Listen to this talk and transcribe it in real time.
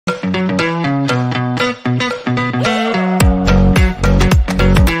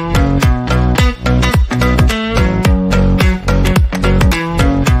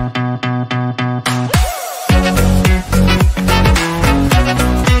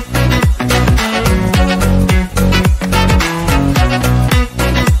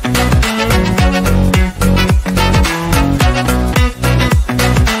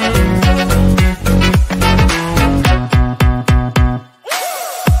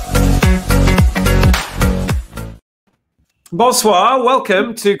Bonsoir,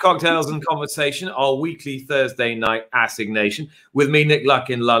 welcome to Cocktails and Conversation, our weekly Thursday night assignation with me, Nick Luck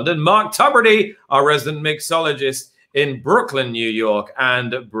in London, Mark Tuberty, our resident mixologist in Brooklyn, New York,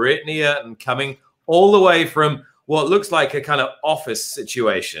 and Brittany Earton coming all the way from what looks like a kind of office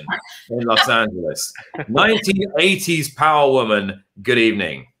situation in Los Angeles. 1980s power woman, good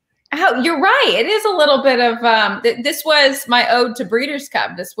evening. Oh, you're right. It is a little bit of, this was my ode to Breeders'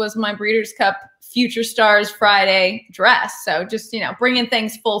 Cup. This was my Breeders' Cup Future Stars Friday dress. So just, bringing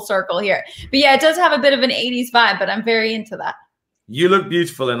things full circle here. But yeah, it does have a bit of an 80s vibe, but I'm very into that. You look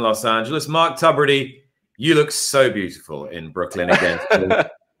beautiful in Los Angeles. Mark Tuberty, you look so beautiful in Brooklyn again.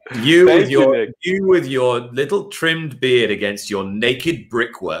 You with your little trimmed beard against your naked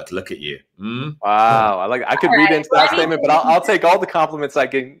brickwork. Look at you. Wow, I could read into that statement, but I'll take all the compliments I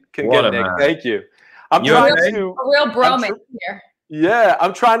can get, Nick. Thank you. I'm trying to a real bromance here. Yeah,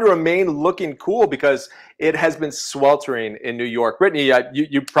 I'm trying to remain looking cool because it has been sweltering in New York. Brittany,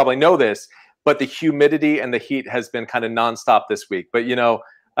 you probably know this, but the humidity and the heat has been kind of nonstop this week. But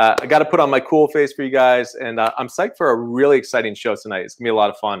I got to put on my cool face for you guys, and I'm psyched for a really exciting show tonight. It's gonna be a lot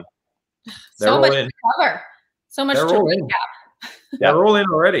of fun. So much to cover, so much to recap. They're all in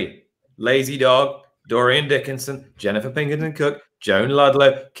already. Lazy Dog, Dorian Dickinson, Jennifer Pinkerton Cook, Joan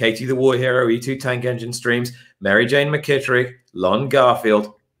Ludlow, Katie the War Hero, E2 Tank Engine Streams, Mary Jane McKittrick, Lon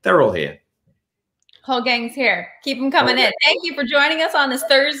Garfield. They're all here. Whole gang's here. Keep them coming in. Thank you for joining us on this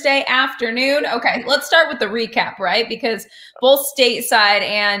Thursday afternoon. Okay, let's start with the recap, right? Because both stateside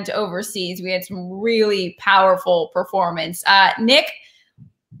and overseas, we had some really powerful performance. Nick,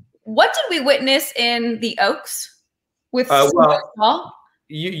 what did we witness in the Oaks with well,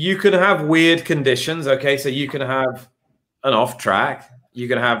 you can have weird conditions. Okay, so you can have an off track, you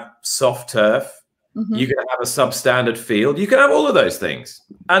can have soft turf, you can have a substandard field, you can have all of those things,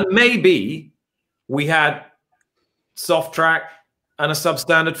 and maybe we had soft track and a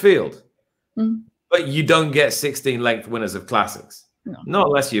substandard field, but you don't get 16 length winners of classics, not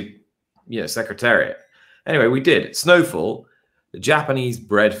unless you're Secretariat. Anyway, we did Snowfall, the Japanese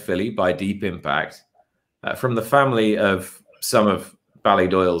bred filly by Deep Impact, from the family of some of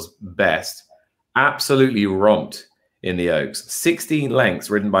Ballydoyle's best, absolutely romped in the Oaks. 16 lengths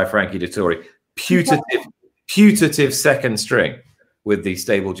ridden by Frankie Dettori, putative second string with the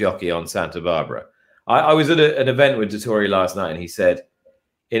stable jockey on Santa Barbara. I was at an event with Dettori last night, and he said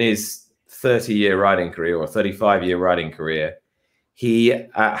in his 30-year riding career or 35-year riding career, he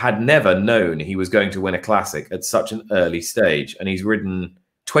had never known he was going to win a classic at such an early stage, and he's ridden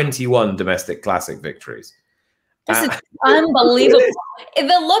 21 domestic classic victories. This is unbelievable. The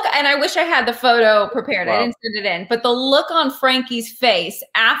look, and I wish I had the photo prepared. Wow. I didn't send it in, but the look on Frankie's face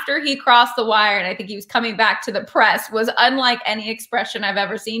after he crossed the wire, and I think he was coming back to the press, was unlike any expression I've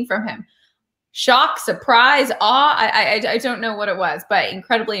ever seen from him. Shock, surprise, awe. I don't know what it was, but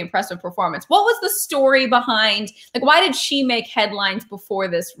incredibly impressive performance. What was the story behind, like, why did she make headlines before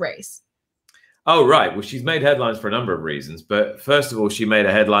this race? Oh, right. Well, she's made headlines for a number of reasons. But first of all, she made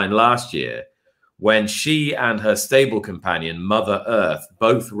a headline last year when she and her stable companion, Mother Earth,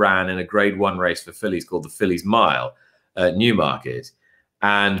 both ran in a Grade 1 race for fillies called the Fillies Mile at Newmarket.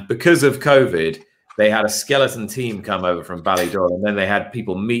 And because of COVID, they had a skeleton team come over from Ballydoyle, and then they had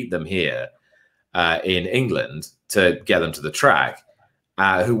people meet them here in England to get them to the track,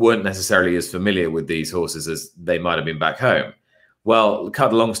 who weren't necessarily as familiar with these horses as they might have been back home. Well,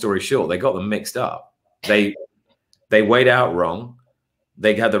 cut a long story short, they got them mixed up. They weighed out wrong.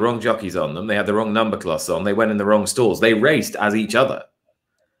 They had the wrong jockeys on them. They had the wrong number cloths on. They went in the wrong stalls. They raced as each other.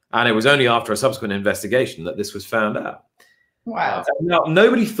 And it was only after a subsequent investigation that this was found out. Wow. Now,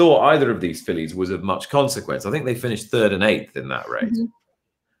 nobody thought either of these fillies was of much consequence. I think they finished 3rd and 8th in that race.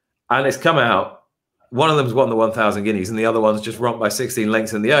 And it's come out, one of them's won the 1,000 guineas and the other one's just romped by 16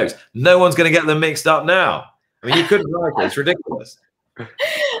 lengths in the Oaks. No one's going to get them mixed up now. I mean, you couldn't write it. It's ridiculous.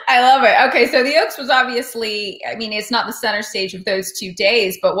 I love it. Okay, so the Oaks was obviously, I mean, it's not the center stage of those 2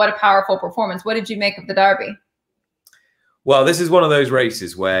 days, but what a powerful performance. What did you make of the Derby? Well, this is one of those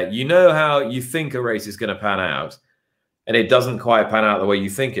races where you know how you think a race is going to pan out, and it doesn't quite pan out the way you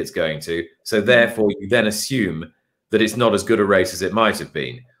think it's going to. So therefore, you then assume that it's not as good a race as it might have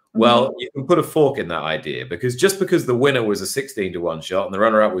been. Well, you can put a fork in that idea, because just because the winner was a 16-to-1 shot and the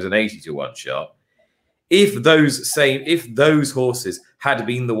runner-up was an 80-to-1 shot, if those horses had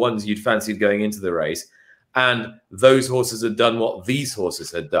been the ones you'd fancied going into the race, and those horses had done what these horses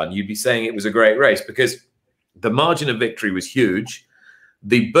had done, you'd be saying it was a great race, because the margin of victory was huge.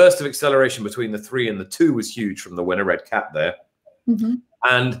 The burst of acceleration between the 3 and the 2 was huge from the winner, Red Cat there.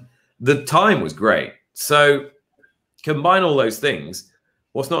 And the time was great. So combine all those things,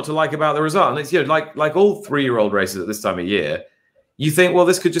 What's not to like about the result? And it's, you know, like all 3-year-old races at this time of year, you think, well,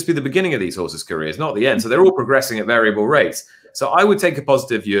 this could just be the beginning of these horses' careers, not the end. So they're all progressing at variable rates. So I would take a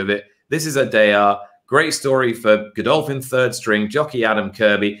positive view of it. This is a Dayar. Great story for Godolphin, 3rd string, jockey Adam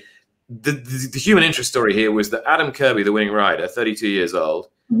Kirby. The human interest story here was that Adam Kirby, the winning rider, 32 years old,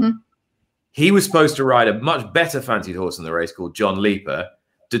 he was supposed to ride a much better fancied horse in the race called John Leaper.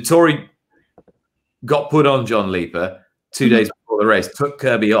 Dettori got put on John Leaper 2 days before the race, took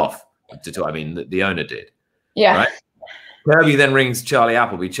Kirby off. I mean, the owner did. Yeah. Right? Kirby then rings Charlie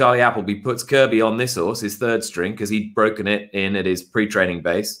Appleby. Charlie Appleby puts Kirby on this horse, his 3rd string, because he'd broken it in at his pre-training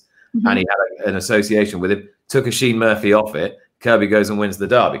base, and he had an association with him. Took a Sheen Murphy off it. Kirby goes and wins the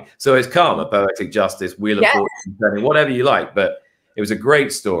Derby. So it's karma, poetic justice, wheel of fortune, whatever you like. But it was a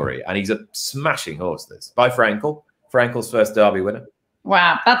great story, and he's a smashing horse. This by Frankel. Frankel's first Derby winner.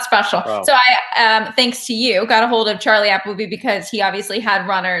 Wow, that's special. Wow. So I, thanks to you, got a hold of Charlie Appleby because he obviously had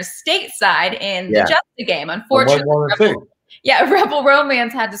runners stateside in the Justa game. Unfortunately, Rebel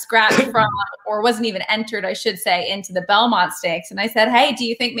Romance had to scratch from, or wasn't even entered, I should say, into the Belmont Stakes. And I said, hey, do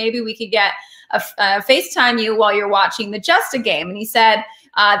you think maybe we could get a FaceTime you while you're watching the Justa game? And he said,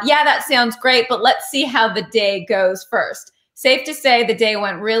 yeah, that sounds great, but let's see how the day goes first. Safe to say the day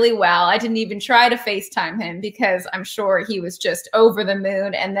went really well. I didn't even try to FaceTime him because I'm sure he was just over the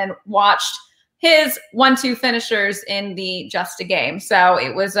moon, and then watched his 1-2 finishers in the Justa game. So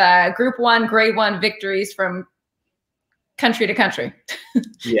it was Group 1, Grade 1 victories from country to country.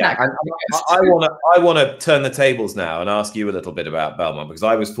 Yeah, I want to turn the tables now and ask you a little bit about Belmont, because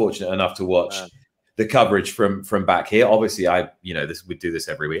I was fortunate enough to watch the coverage from back here. Obviously, we do this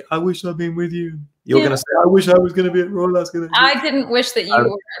every week. I wish I'd been with you. You're going to say, I wish I was going to be at Royal Ascot. I didn't wish that you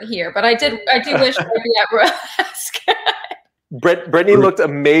were here, but I do wish I'd be at Royal Ascot. Brittany looked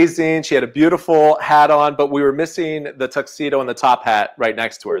amazing. She had a beautiful hat on, but we were missing the tuxedo and the top hat right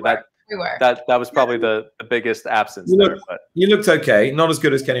next to her. That was probably the biggest absence there. You looked okay. Not as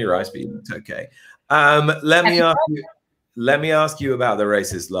good as Kenny Rice, but you looked okay. Let me ask you about the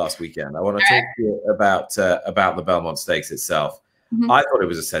races last weekend. I want to talk to you about the Belmont Stakes itself. I thought it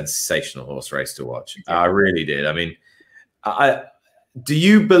was a sensational horse race to watch. I really did. I mean, do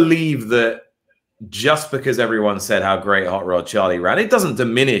you believe that just because everyone said how great Hot Rod Charlie ran, it doesn't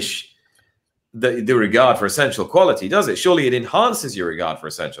diminish the regard for essential quality, does it? Surely it enhances your regard for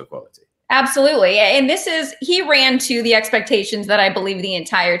essential quality. Absolutely. And he ran to the expectations that I believe the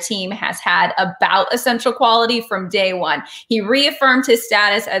entire team has had about essential quality from day one. He reaffirmed his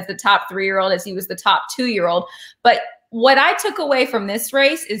status as the top 3-year-old, as he was the top 2-year-old. But what I took away from this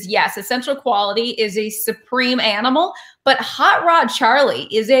race is, yes, essential quality is a supreme animal, but Hot Rod Charlie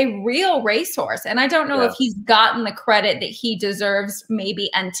is a real racehorse. And I don't know if he's gotten the credit that he deserves maybe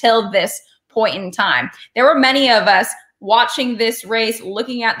until this point in time. There were many of us watching this race,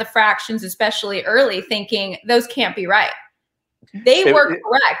 looking at the fractions, especially early, thinking those can't be right. They were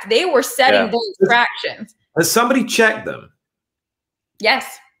correct. They were setting those fractions. Has somebody checked them?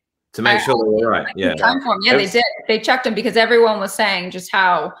 Yes. To make sure they were right. Yeah. They did. They checked them because everyone was saying just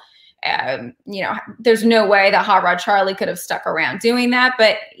how, there's no way that Hot Rod Charlie could have stuck around doing that.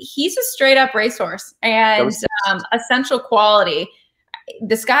 But he's a straight up racehorse, and essential quality,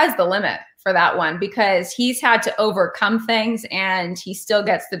 the sky's the limit for that one, because he's had to overcome things and he still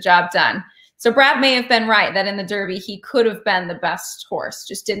gets the job done. So Brad may have been right that in the Derby, he could have been the best horse,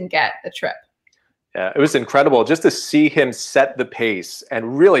 just didn't get the trip. Yeah, it was incredible just to see him set the pace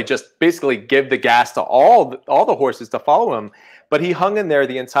and really just basically give the gas to all the horses to follow him. But he hung in there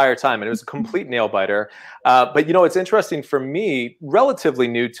the entire time, and it was a complete nail biter. But it's interesting for me, relatively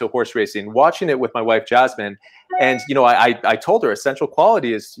new to horse racing, watching it with my wife Jasmine. And I told her essential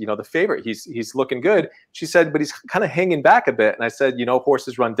quality is the favorite. He's looking good. She said, but he's kind of hanging back a bit. And I said,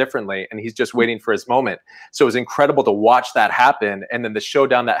 horses run differently, and he's just waiting for his moment. So it was incredible to watch that happen, and then the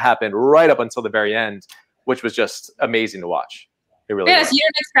showdown that happened right up until the very end, which was just amazing to watch. It really was. You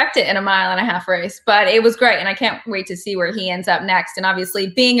don't expect it in a 1.5 mile race, but it was great, and I can't wait to see where he ends up next. And obviously,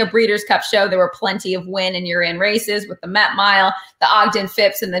 being a Breeders' Cup show, there were plenty of win and you're in races with the Met Mile, the Ogden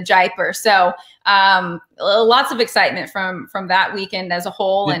Phipps, and the Jaipur. So lots of excitement from that weekend as a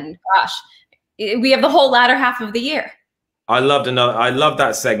whole. And gosh, we have the whole latter half of the year. I loved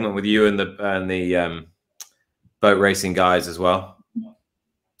that segment with you and the boat racing guys as well.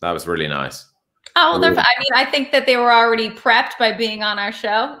 That was really nice. Oh, I think that they were already prepped by being on our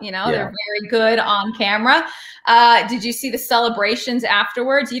show. They're very good on camera. Did you see the celebrations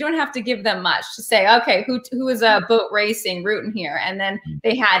afterwards? You don't have to give them much to say, okay, who is boat racing rooting here? And then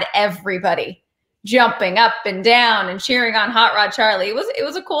they had everybody jumping up and down and cheering on Hot Rod Charlie. It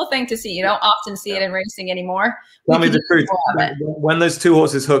was a cool thing to see. You don't often see it in racing anymore. Tell me the truth. When those two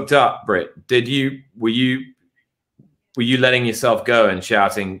horses hooked up, Britt, were you letting yourself go and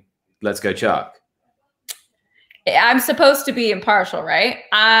shouting, "Let's go, Chuck"? I'm supposed to be impartial, right?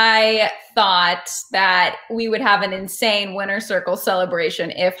 I thought that we would have an insane winner's circle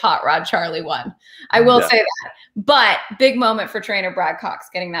celebration if Hot Rod Charlie won. I will say that. But big moment for trainer Brad Cox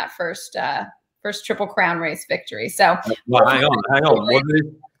getting that first Triple Crown race victory. So well, hang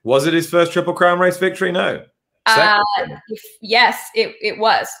on. Was it his first Triple Crown race victory? No. Yes, it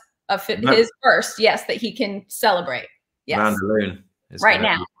was his first. Yes, that he can celebrate. Yes, Mandaloon right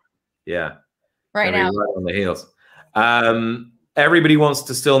now. Yeah, right now. Right on the heels. Everybody wants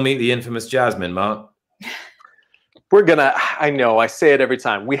to still meet the infamous Jasmine, Mark. I know, I say it every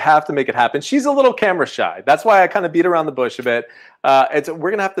time. We have to make it happen. She's a little camera shy. That's why I kind of beat around the bush a bit.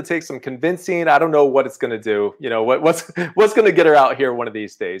 We're gonna have to take some convincing. I don't know what it's gonna do. You know, what's gonna get her out here one of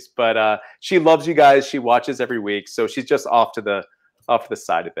these days. But she loves you guys. She watches every week, so she's just off to the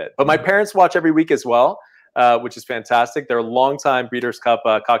side a bit. But my parents watch every week as well, which is fantastic. They're longtime Breeders' Cup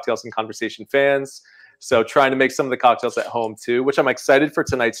Cocktails and Conversation fans. So trying to make some of the cocktails at home too, which I'm excited for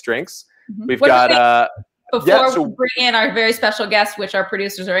tonight's drinks. We've got Before we bring in our very special guest, which our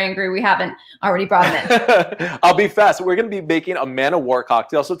producers are angry we haven't already brought him in. I'll be fast. We're going to be making a Man of War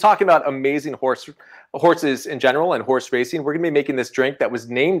cocktail. So talking about amazing horses in general and horse racing, we're going to be making this drink that was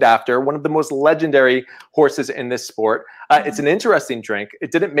named after one of the most legendary horses in this sport. It's an interesting drink.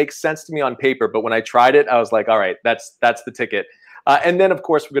 It didn't make sense to me on paper, but when I tried it, I was like, all right, that's the ticket. And then, of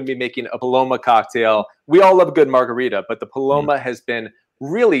course, we're going to be making a Paloma cocktail. We all love a good margarita, but the Paloma has been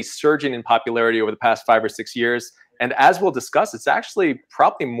really surging in popularity over the past 5 or 6 years. And as we'll discuss, it's actually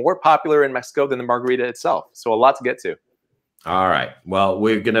probably more popular in Mexico than the margarita itself. So a lot to get to. All right. Well,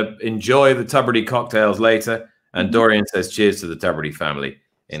 we're going to enjoy the Tubridy cocktails later. And Dorian says cheers to the Tubridy family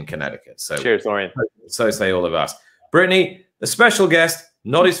in Connecticut. So cheers, Dorian. So say all of us. Brittany, a special guest,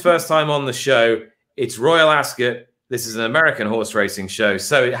 not his first time on the show. It's Royal Ascot. This is an American horse racing show.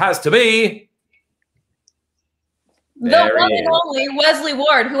 So it has to be the one and only Wesley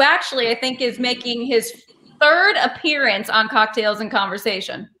Ward, who actually I think is making his 3rd appearance on Cocktails and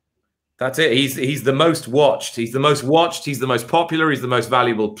Conversation. That's it. He's the most watched. He's the most watched. He's the most popular. He's the most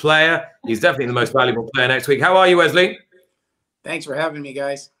valuable player. He's definitely the most valuable player next week. How are you, Wesley? Thanks for having me,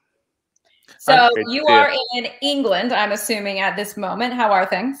 guys. So you are in England, I'm assuming, at this moment. How are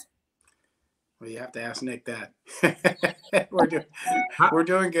things? Well, you have to ask Nick that. we're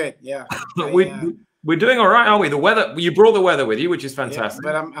doing good. Yeah. We're doing all right, aren't we? The weather, you brought the weather with you, which is fantastic.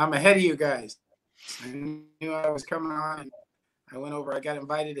 Yeah, but I'm ahead of you guys. I knew I was coming on. And I went over. I got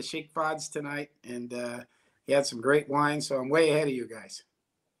invited to Shake Pods tonight, and he had some great wine. So I'm way ahead of you guys.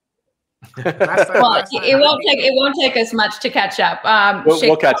 It won't take us much to catch up.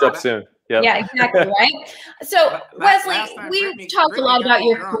 We'll catch up soon. Yep. Yeah, exactly, right? So, Wesley, we've talked a lot about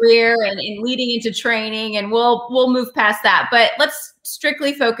your career and leading into training, and we'll move past that. But let's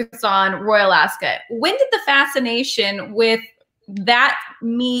strictly focus on Royal Ascot. When did the fascination with that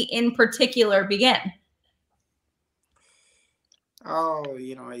meet in particular begin? Oh,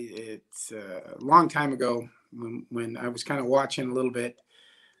 it's a long time ago when I was kind of watching a little bit.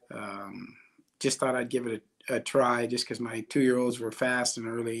 Just thought I'd give it a try just because my 2-year-olds were fast and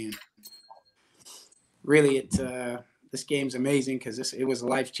early. And really, this game's amazing because it was a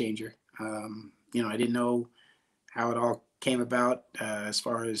life changer. I didn't know how it all came about as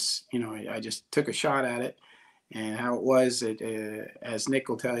far as, I just took a shot at it and how it was. As Nick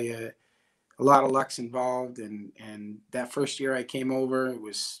will tell you, a lot of luck's involved. And that first year I came over, it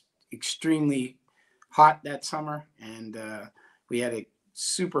was extremely hot that summer. And we had a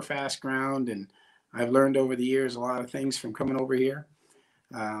super fast ground. And I've learned over the years a lot of things from coming over here.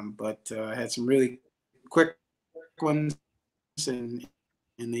 But I had some really quick ones, and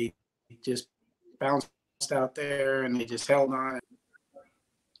they just bounced out there, and they just held on.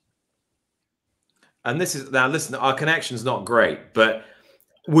 And this is now, listen, our connection's not great, but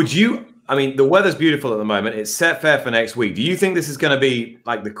would you? I mean, the weather's beautiful at the moment. It's set fair for next week. Do you think this is going to be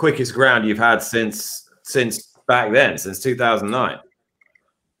like the quickest ground you've had since back then, since 2009?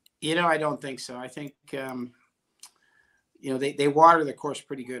 I don't think so. I think they water the course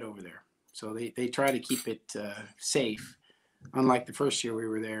pretty good over there. So they try to keep it safe, unlike the first year we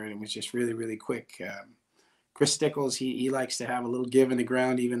were there, and it was just really, really quick. Chris Stickles, he likes to have a little give in the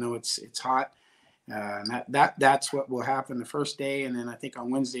ground, even though it's hot. And that's what will happen the first day, and then I think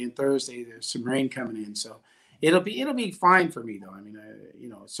on Wednesday and Thursday there's some rain coming in. So it'll be fine for me though. I mean,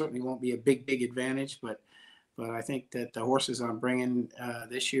 it certainly won't be a big advantage, but But I think that the horses I'm bringing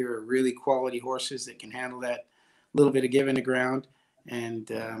this year are really quality horses that can handle that little bit of give in the ground, and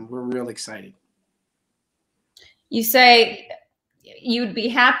we're real excited. You say you'd be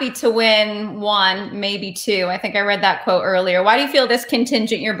happy to win one, maybe two. I think I read that quote earlier. Why do you feel this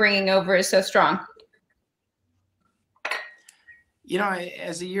contingent you're bringing over is so strong? You know,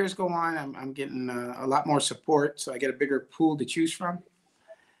 as the years go on, I'm getting a lot more support, so I get a bigger pool to choose from.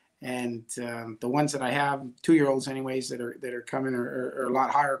 And the ones that I have, 2-year-olds anyways, that are coming are a lot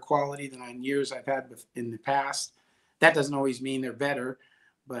higher quality than on years I've had in the past. That doesn't always mean they're better,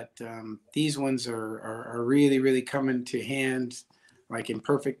 but these ones are really, really coming to hand, like in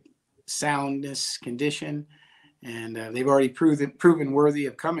perfect soundness condition. And they've already proven worthy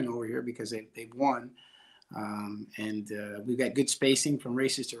of coming over here because they've won. And we've got good spacing from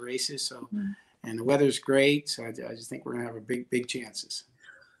races to races. So, and the weather's great. So I just think we're gonna have a big chances.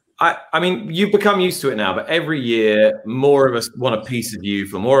 I mean, you've become used to it now, but every year more of us want a piece of you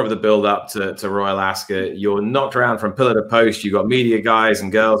for more of the build up to Royal Ascot. You're knocked around from pillar to post. You've got media guys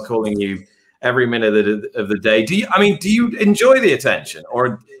and girls calling you every minute of the day. Do you enjoy the attention,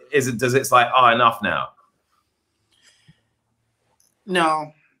 or does it like, oh, enough now?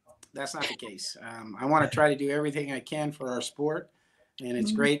 No, that's not the case. I want to try to do everything I can for our sport, and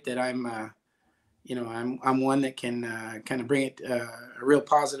it's great that I'm one that can kind of bring it a real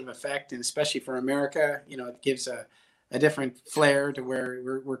positive effect, and especially for America, it gives a different flair to where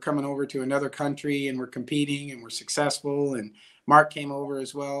we're coming over to another country and we're competing and we're successful. And Mark came over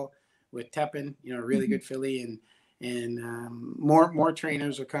as well with Tepin, a really good filly, and more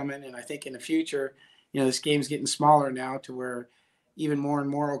trainers are coming. And I think in the future, this game's getting smaller now to where even more and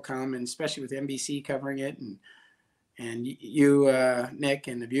more will come, and especially with NBC covering it, and you, Nick,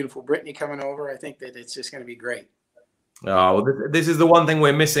 and the beautiful Brittany coming over, I think that it's just going to be great. Oh, well, this is the one thing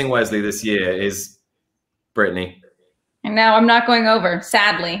we're missing, Wesley, this year is Brittany. And now I'm not going over,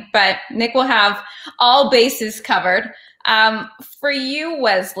 sadly, but Nick will have all bases covered. For you,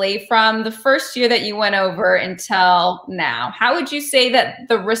 Wesley, from the first year that you went over until now, how would you say that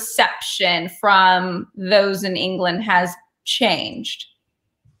the reception from those in England has changed?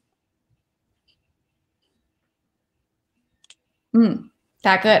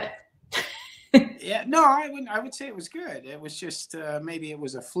 That good? Yeah, no, I would say it was good. It was just maybe it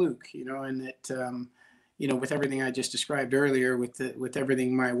was a fluke, and that with everything I just described earlier, with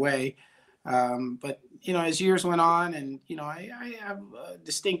everything my way. But as years went on, and I have a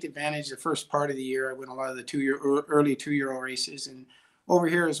distinct advantage. The first part of the year, I win a lot of the early 2-year-old races, and over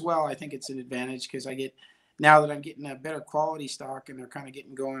here as well, I think it's an advantage because now that I'm getting a better quality stock and they're kind of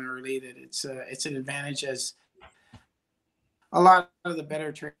getting going early, that it's an advantage. As a lot of the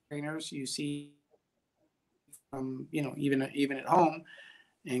better trainers you see, even at home,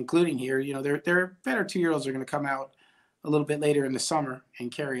 including here, their better 2-year-olds are going to come out a little bit later in the summer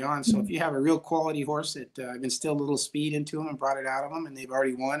and carry on. So if you have a real quality horse that I've instilled a little speed into them and brought it out of them, and they've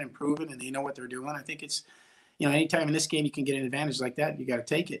already won and proven, and they know what they're doing, I think it's, anytime in this game you can get an advantage like that, you got to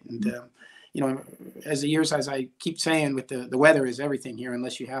take it. And as the years, as I keep saying, with the weather is everything here,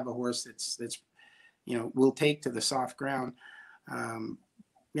 unless you have a horse that's will take to the soft ground.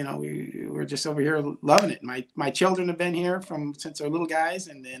 We're just over here loving it. My children have been here since they're little guys,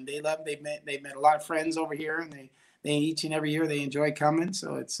 and then they've met a lot of friends over here, and they each and every year they enjoy coming.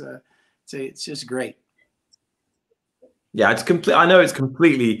 So it's just great. Yeah, I know it's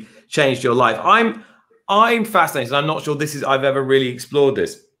completely changed your life. I'm fascinated. I'm not sure I've ever really explored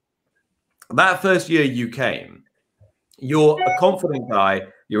this. That first year you came, you're a confident guy.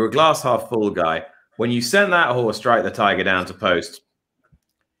 You're a glass half full guy. When you sent that horse, Strike the Tiger, down to post,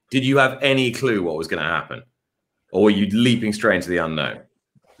 did you have any clue what was going to happen? Or were you leaping straight into the unknown?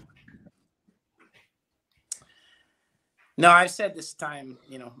 No, I've said this time,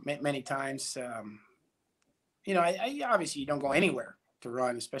 many times, I obviously you don't go anywhere to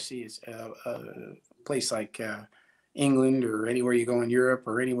run, especially as a place like England or anywhere you go in Europe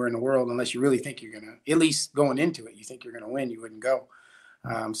or anywhere in the world, unless you really think you're going to, at least going into it, you think you're going to win, you wouldn't go.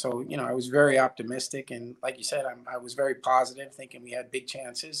 So, I was very optimistic. And like you said, I was very positive, thinking we had big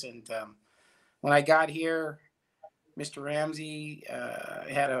chances. And when I got here, Mr. Ramsey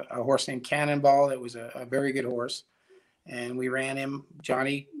had a horse named Cannonball. It was a very good horse. And we ran him.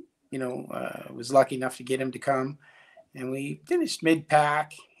 Johnny, was lucky enough to get him to come. And we finished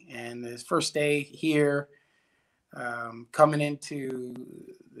mid-pack. And his first day here, coming into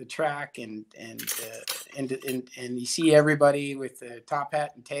the track, and you see everybody with the top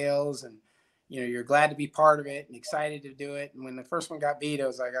hat and tails, and you're glad to be part of it and excited to do it. And when the first one got beat, I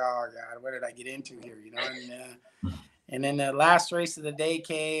was like, oh God, what did I get into here? And then the last race of the day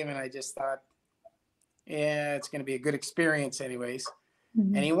came, and I just thought, yeah, it's going to be a good experience anyways.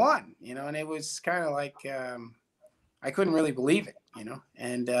 Mm-hmm. And he won, you know, and it was kind of like, I couldn't really believe it, you know.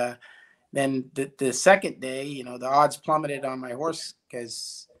 And then the second day, you know, the odds plummeted on my horse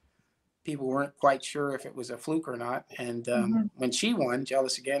because people weren't quite sure if it was a fluke or not. And when she won,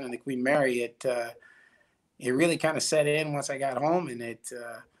 Jealous Again, and the Queen Mary, it really kind of set in once I got home, and it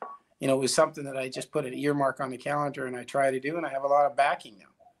you know, it was something that I just put an earmark on the calendar and I try to do, and I have a lot of backing now.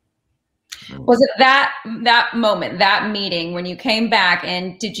 Was it that moment, that meeting when you came back,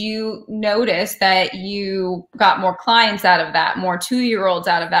 and did you notice that you got more clients out of that, more 2-year-olds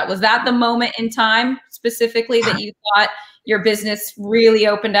out of that? Was that the moment in time specifically that you thought your business really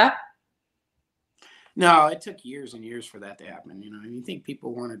opened up? No, it took years and years for that to happen. You know, I think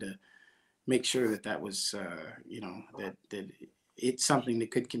people wanted to make sure that that was, you know, that it's something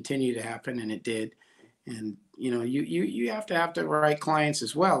that could continue to happen, and it did. And you know, you have to have the right clients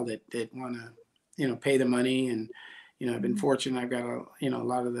as well that want to, you know, pay the money. And you know, I've been fortunate. I've got a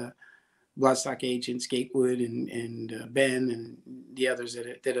lot of the bloodstock agents, Gatewood and Ben and the others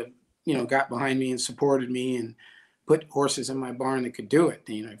that have, you know, got behind me and supported me and put horses in my barn that could do it.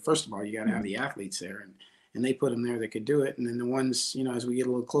 You know, first of all, you got to have the athletes there, and they put them there that could do it. And then the ones, you know, as we get a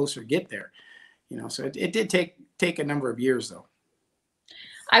little closer, get there. You know, so it did take a number of years though.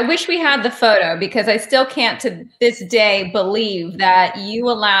 I wish we had the photo, because I still can't to this day believe that you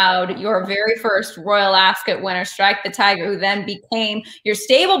allowed your very first Royal Ascot winner, Strike the Tiger, who then became your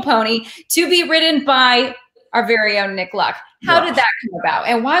stable pony, to be ridden by our very own Nick Luck. How did that come about,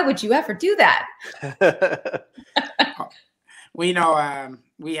 and why would you ever do that? We know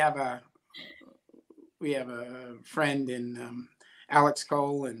we have a friend in Alex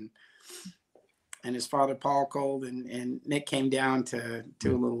Cole and his father, Paul Cole, and Nick came down to a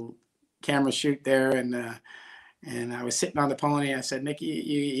little camera shoot there, and I was sitting on the pony. I said, Nick,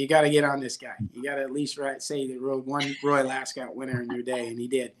 you got to get on this guy. You got to at least say that rode one Royal Ascot winner in your day, and he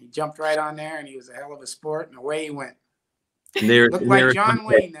did. He jumped right on there, and he was a hell of a sport, and away he went. Looked like John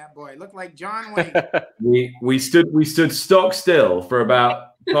Wayne, that boy. Looked like John Wayne. We stood stock still for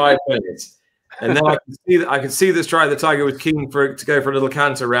about 5 minutes. And then I could see that Strike the Tiger was keen to go for a little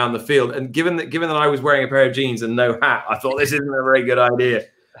canter around the field. And given that I was wearing a pair of jeans and no hat, I thought this isn't a very good idea.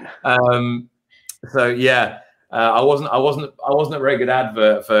 So yeah, I wasn't a very good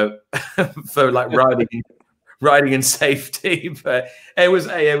advert for like riding in safety. But it was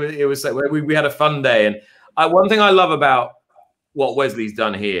we had a fun day. And one thing I love about what Wesley's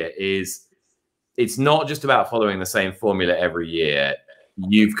done here is it's not just about following the same formula every year.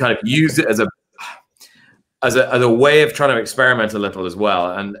 You've kind of used it as a way of trying to experiment a little as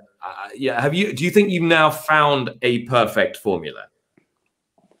well. And yeah, do you think you've now found a perfect formula?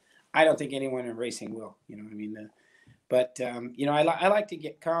 I don't think anyone in racing will, you know what I mean? But you know, I like to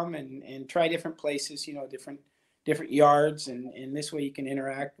come and try different places, you know, different yards, and this way you can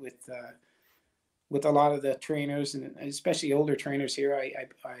interact with a lot of the trainers, and especially older trainers here. I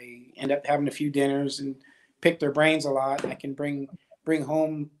end up having a few dinners and pick their brains a lot. I can bring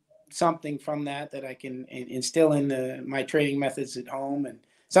home something from that I can instill in my training methods at home, and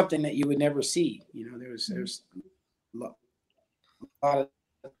something that you would never see. You know, there's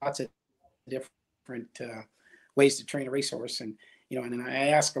lots of different ways to train a racehorse, and you know, and I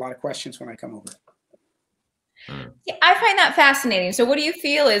ask a lot of questions when I come over. Yeah, I find that fascinating. So what do you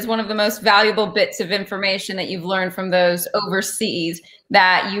feel is one of the most valuable bits of information that you've learned from those overseas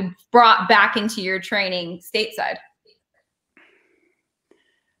that you brought back into your training stateside?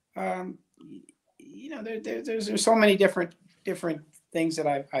 You know, there's so many different things that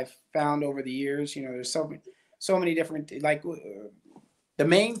I've found over the years. You know, there's so many different, like the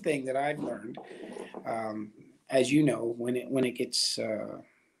main thing that I've learned, as you know, when it gets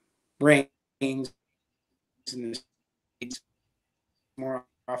rains in the States, more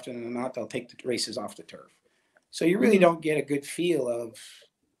often than not, they'll take the races off the turf. So you really don't get a good feel of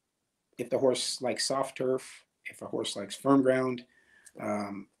if the horse likes soft turf, if a horse likes firm ground.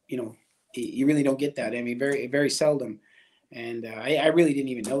 You know, you really don't get that. I mean, very, very seldom. And I really didn't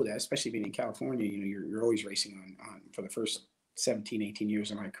even know that, especially being in California. You know, you're always racing on for the first 17, 18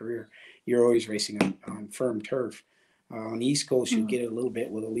 years of my career, you're always racing on firm turf. On the East Coast, you get it a little bit,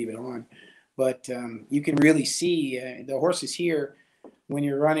 we'll leave it on. But you can really see the horses here when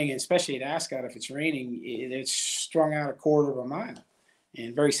you're running, especially at Ascot, if it's raining, it's strung out a quarter of a mile.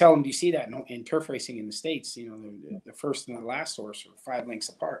 And very seldom do you see that in turf racing in the States. You know, the first and the last horse are 5 lengths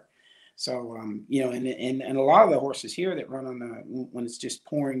apart. So, you know, and a lot of the horses here that run on when it's just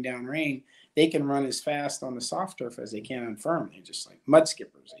pouring down rain, they can run as fast on the soft turf as they can on firm. They're just like mud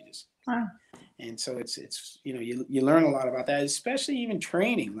skippers. And so it's you know, you learn a lot about that, especially even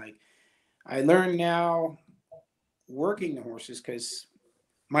training. Like I learned now working the horses, because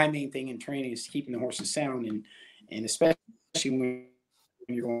my main thing in training is keeping the horses sound, and especially when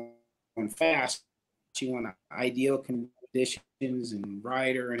you're going fast, you want ideal conditions and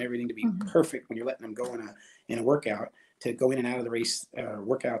rider and everything to be perfect when you're letting them go in a workout, to go in and out of the race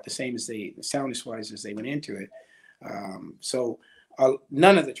workout the same as soundness wise as they went into it. So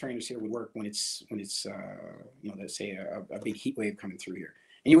none of the trainers here would work when it's let's say a big heat wave coming through here,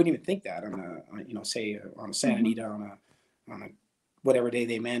 and you wouldn't even think that say on a Santa Anita on a whatever day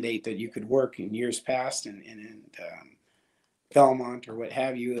they mandate that you could work in years past, and Belmont or what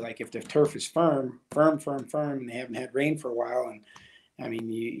have you. Like if the turf is firm, and they haven't had rain for a while, and I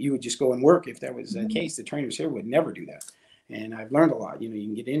mean you would just go and work if that was the case. The trainers here would never do that, and I've learned a lot. You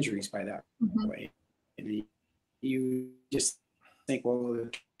can get injuries by that way, and you just think, well,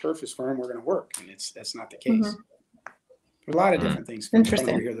 the turf is firm, we're going to work, and that's not the case. There's a lot of different things from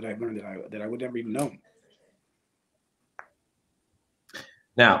over here that I've learned that I would never even know.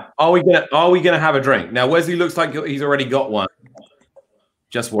 Now, are we gonna have a drink? Now, Wesley looks like he's already got one,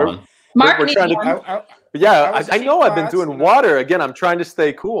 just one. Mark, we're trying to. I know I've been doing water again. I'm trying to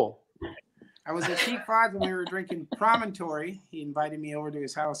stay cool. I was at Chief Fod's when we were drinking Promontory. He invited me over to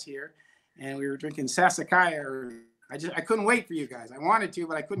his house here, and we were drinking Sassicaia. I couldn't wait for you guys. I wanted to,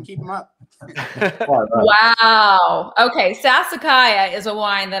 but I couldn't keep them up. Wow. Okay, Sassicaia is a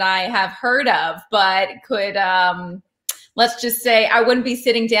wine that I have heard of, but could let's just say I wouldn't be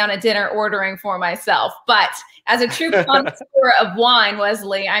sitting down at dinner ordering for myself. But as a true connoisseur of wine,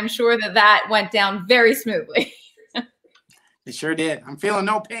 Wesley, I'm sure that went down very smoothly. It sure did. I'm feeling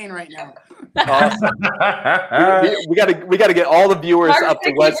no pain right now. Awesome. we got to get all the viewers up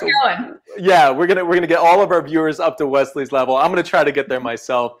to Wesley. Yeah, we're gonna get all of our viewers up to Wesley's level. I'm gonna try to get there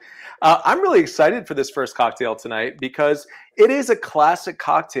myself. I'm really excited for this first cocktail tonight because it is a classic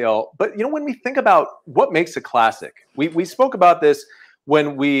cocktail. But when we think about what makes a classic, we spoke about this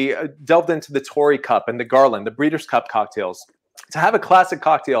when we delved into the Tory Cup and the Garland, the Breeders' Cup cocktails. To have a classic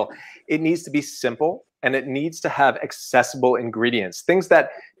cocktail, it needs to be simple and it needs to have accessible ingredients, things that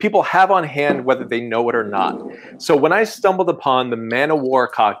people have on hand whether they know it or not. So when I stumbled upon the Man of War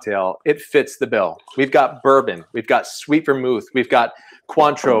cocktail, it fits the bill. We've got bourbon, we've got sweet vermouth, we've got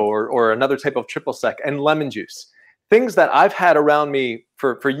Cointreau or another type of triple sec, and lemon juice. Things that I've had around me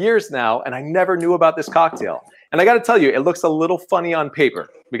for years now, and I never knew about this cocktail. And I got to tell you, it looks a little funny on paper.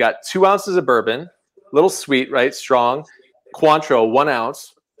 We got 2 ounces of bourbon, a little sweet, right? Strong. Cointreau, 1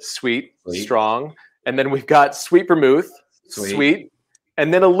 ounce, sweet, strong. And then we've got sweet vermouth, sweet,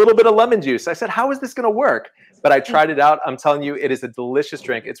 and then a little bit of lemon juice. I said, how is this going to work? But I tried it out. I'm telling you, it is a delicious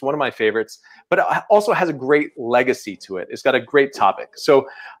drink. It's one of my favorites, but it also has a great legacy to it. It's got a great topic. So,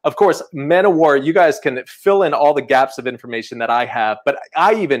 of course, Man of War, you guys can fill in all the gaps of information that I have, but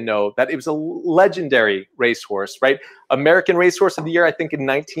I even know that it was a legendary racehorse, right? American Racehorse of the Year, I think in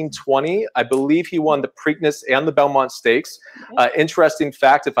 1920. I believe he won the Preakness and the Belmont Stakes. Interesting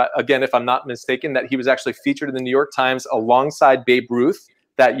fact, if I'm not mistaken, that he was actually featured in the New York Times alongside Babe Ruth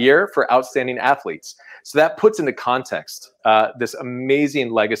that year for outstanding athletes. So that puts into context this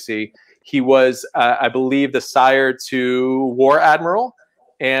amazing legacy. He was, I believe, the sire to War Admiral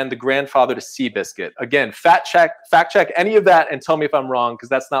and the grandfather to Seabiscuit. Again, fact check any of that and tell me if I'm wrong, because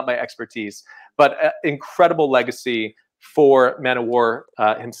that's not my expertise. But incredible legacy for Man of War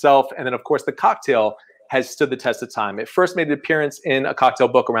himself. And then, of course, the cocktail has stood the test of time. It first made an appearance in a cocktail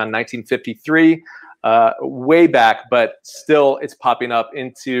book around 1953. Way back, but still it's popping up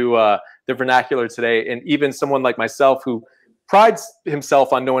into the vernacular today. And even someone like myself who prides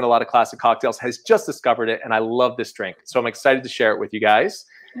himself on knowing a lot of classic cocktails has just discovered it, and I love this drink. So I'm excited to share it with you guys.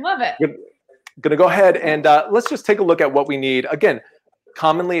 Love it. Gonna go ahead and let's just take a look at what we need. Again,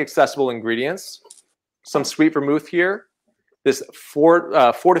 commonly accessible ingredients, some sweet vermouth here, this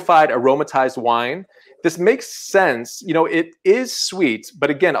fortified aromatized wine. This makes sense. It is sweet, but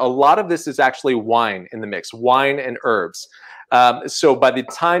again, a lot of this is actually wine in the mix, wine and herbs. So by the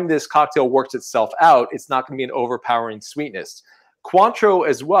time this cocktail works itself out, it's not going to be an overpowering sweetness. Cointreau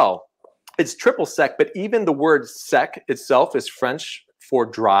as well. It's triple sec, but even the word sec itself is French for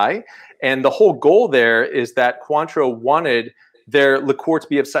dry. And the whole goal there is that Cointreau wanted their liqueur to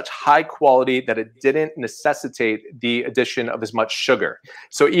be of such high quality that it didn't necessitate the addition of as much sugar.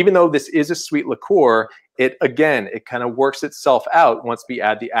 So even though this is a sweet liqueur, it kind of works itself out once we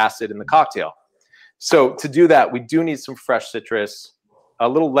add the acid in the cocktail. So to do that, we do need some fresh citrus, a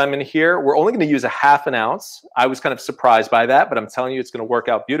little lemon here. We're only going to use a ½ ounce. I was kind of surprised by that, but I'm telling you, it's going to work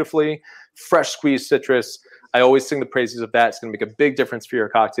out beautifully. Fresh squeezed citrus. I always sing the praises of that. It's going to make a big difference for your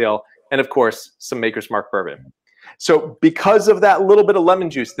cocktail. And of course, some Maker's Mark bourbon. So because of that little bit of lemon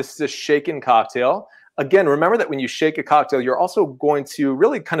juice, this is a shaken cocktail. Again, remember that when you shake a cocktail, you're also going to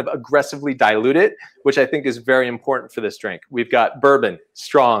really kind of aggressively dilute it, which I think is very important for this drink. We've got bourbon,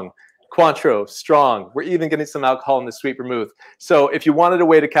 strong, Cointreau, strong. We're even getting some alcohol in the sweet vermouth. So if you wanted a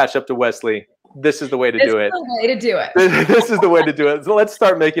way to catch up to Wesley, this is the way to do it. This is the way to do it. This is the way to do it. So let's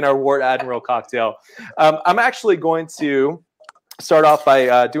start making our Ward Admiral cocktail. I'm actually going to start off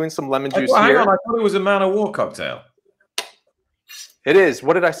by doing some lemon juice hang here. on, I thought it was a Man of War cocktail. It is.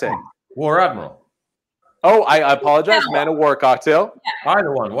 What did I say? War Admiral. Oh, I apologize. Man of War cocktail.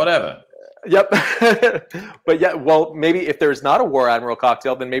 Either one, whatever. Yep. But yeah, well, maybe if there's not a War Admiral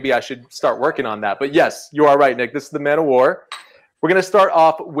cocktail, then maybe I should start working on that. But yes, you are right, Nick. This is the Man of War. We're going to start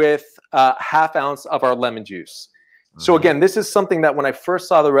off with ½ ounce of our lemon juice. So again, this is something that when I first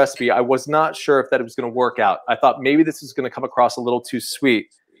saw the recipe, I was not sure if that it was going to work out. I thought maybe this is going to come across a little too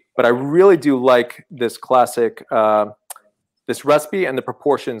sweet, but I really do like this classic this recipe and the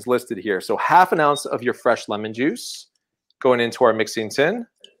proportions listed here. So ½ ounce of your fresh lemon juice going into our mixing tin.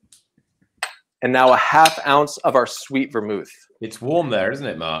 And now ½ ounce of our sweet vermouth. It's warm there, isn't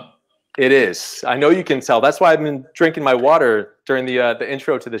it, Mark? It is. I know you can tell. That's why I've been drinking my water during the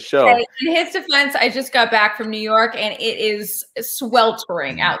intro to the show. Okay, in his defense, I just got back from New York, and it is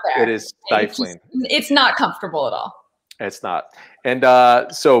sweltering out there. It is stifling. It's not comfortable at all. It's not. And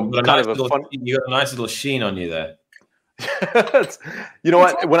so kind of a fun. You got a nice little sheen on you there. You know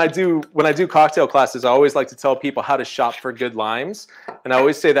what? When I do cocktail classes, I always like to tell people how to shop for good limes. And I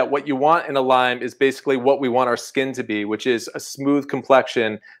always say that what you want in a lime is basically what we want our skin to be, which is a smooth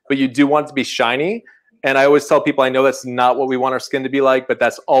complexion, but you do want it to be shiny. And I always tell people, I know that's not what we want our skin to be like, but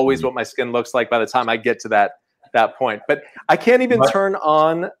that's always what my skin looks like by the time I get to that point. But I can't even turn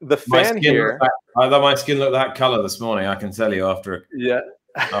on the fan here. I thought my skin looked that color this morning. I can tell you after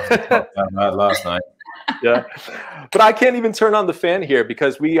last night. Yeah, but I can't even turn on the fan here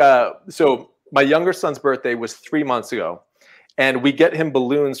because so my younger son's birthday was 3 months ago, and we get him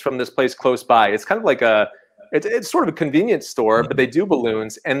balloons from this place close by. It's kind of like it's sort of a convenience store, but they do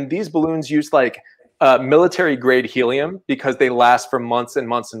balloons, and these balloons use like military grade helium because they last for months and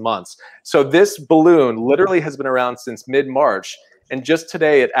months and months. So this balloon literally has been around since mid-March, and just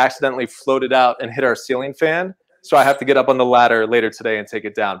today it accidentally floated out and hit our ceiling fan. So I have to get up on the ladder later today and take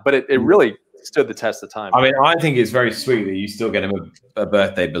it down. But it really stood the test of time. I mean, I think it's very sweet that you still get him a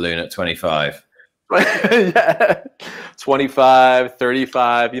birthday balloon at 25. Yeah. 25,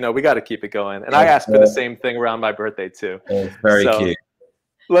 35, we got to keep it going. And I asked for the same thing around my birthday too. It's very cute.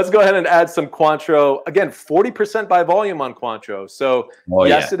 Let's go ahead and add some Cointreau. Again, 40% by volume on Cointreau. So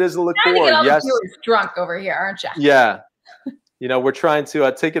yes, it is a liqueur. Yes, drunk over here, aren't you? Yeah. We're trying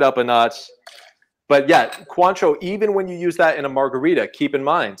to take it up a notch. But yeah, Cointreau, even when you use that in a margarita, keep in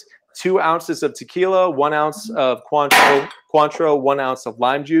mind, 2 ounces of tequila, 1 ounce of Cointreau, 1 ounce of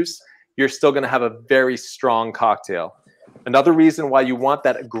lime juice, you're still going to have a very strong cocktail. Another reason why you want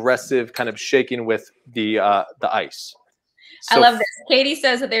that aggressive kind of shaking with the ice. I love this. Katie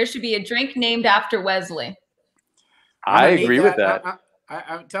says that there should be a drink named after Wesley. I agree with that.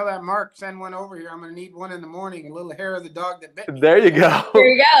 I tell that Mark, send one over here. I'm going to need one in the morning. A little hair of the dog that bit me. There you go. There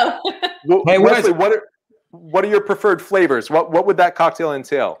you go. Well, hey, Wesley, what are your preferred flavors? What would that cocktail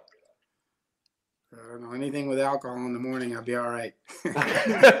entail? I don't know, anything with alcohol in the morning, I'll be all right. I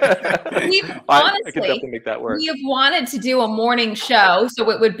could definitely make that work. We have wanted to do a morning show, so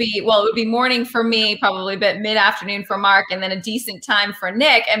it would be morning for me, probably a bit mid-afternoon for Mark, and then a decent time for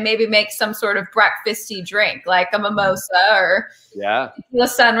Nick, and maybe make some sort of breakfasty drink like a mimosa or a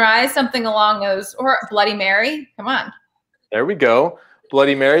sunrise, something along those, or a Bloody Mary. Come on. There we go.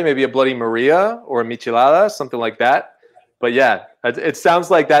 Bloody Mary, maybe a Bloody Maria or a Michelada, something like that. But yeah, it sounds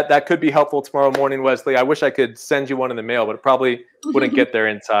like that could be helpful tomorrow morning, Wesley. I wish I could send you one in the mail, but it probably wouldn't get there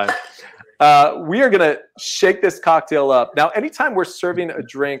in time. We are going to shake this cocktail up. Now, anytime we're serving a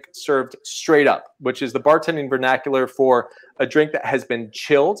drink served straight up, which is the bartending vernacular for a drink that has been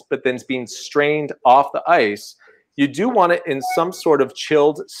chilled, but then is being strained off the ice, you do want it in some sort of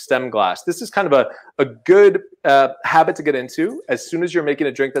chilled stem glass. This is kind of a good habit to get into. As soon as you're making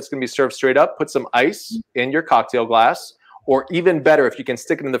a drink that's going to be served straight up, put some ice in your cocktail glass. Or even better, if you can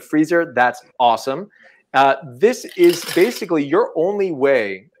stick it in the freezer, that's awesome. This is basically your only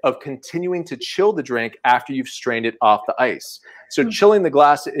way of continuing to chill the drink after you've strained it off the ice. So chilling the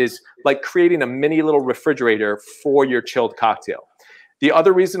glass is like creating a mini little refrigerator for your chilled cocktail. The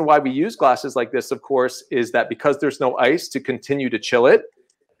other reason why we use glasses like this, of course, is that because there's no ice to continue to chill it,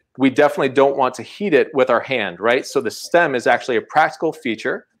 we definitely don't want to heat it with our hand, right? So the stem is actually a practical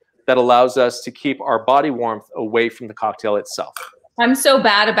feature that allows us to keep our body warmth away from the cocktail itself. I'm so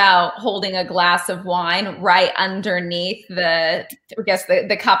bad about holding a glass of wine right underneath the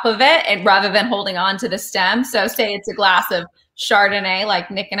cup of it, and rather than holding on to the stem. So say it's a glass of Chardonnay, like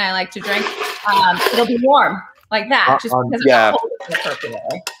Nick and I like to drink. It'll be warm like that. Just because yeah.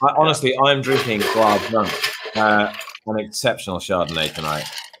 Honestly, I'm drinking Wild Drunk, an exceptional Chardonnay tonight.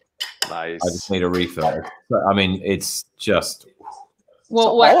 Nice. I just need a refill. I mean, it's just.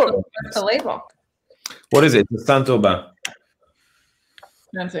 Well, what's the label? What is it? The Saint-Aubin.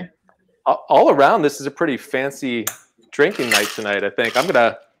 Fancy. All around, this is a pretty fancy drinking night tonight, I think. I'm going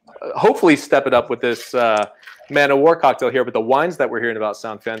to hopefully step it up with this Man of War cocktail here, but the wines that we're hearing about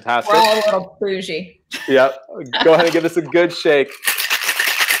sound fantastic. We're all a little bougie. Yeah. Go ahead and give this a good shake.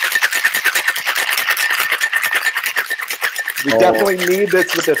 We definitely need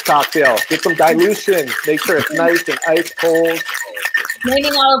this with this cocktail. Get some dilution. Make sure it's nice and ice cold.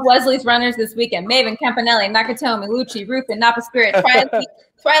 Naming all of Wesley's runners this weekend: Maven, Campanelli, Nakatomi, Lucci, Rufin, Napa Spirit,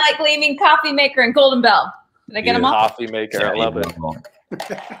 Twilight Gleaming, Coffee Maker, and Golden Bell. Did I get them all? Coffee Maker, I love it.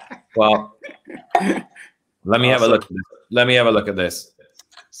 Well, let me have a look at this. Let me have a look at this.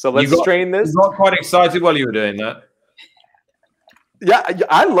 So let's strain this. You got quite excited while you were doing that. Yeah,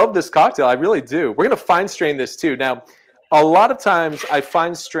 I love this cocktail. I really do. We're going to fine strain this too. Now, a lot of times I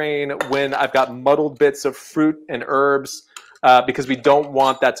fine strain when I've got muddled bits of fruit and herbs, because we don't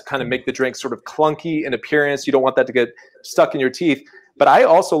want that to kind of make the drink sort of clunky in appearance. You don't want that to get stuck in your teeth. But I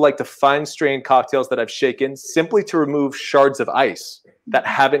also like to fine strain cocktails that I've shaken simply to remove shards of ice that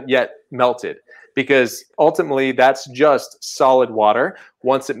haven't yet melted, because ultimately that's just solid water.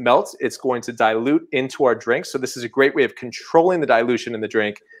 Once it melts, it's going to dilute into our drink. So this is a great way of controlling the dilution in the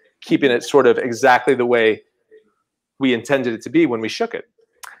drink, keeping it sort of exactly the way we intended it to be when we shook it.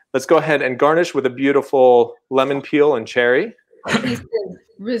 Let's go ahead and garnish with a beautiful lemon peel and cherry.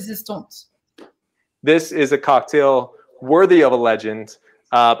 Resistance. This is a cocktail worthy of a legend,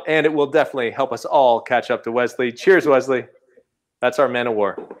 and it will definitely help us all catch up to Wesley. Cheers, Wesley. That's our Man of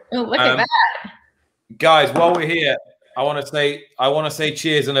War. Oh, look at that. Guys, while we're here, I want to say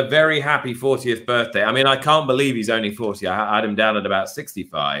cheers and a very happy 40th birthday. I mean, I can't believe he's only 40. I had him down at about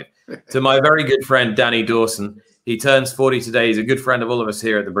 65. To my very good friend, Danny Dawson. He turns 40 today. He's a good friend of all of us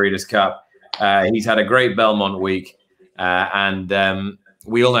here at the Breeders' Cup. He's had a great Belmont week. And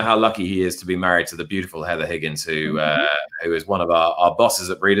we all know how lucky he is to be married to the beautiful Heather Higgins, who is one of our bosses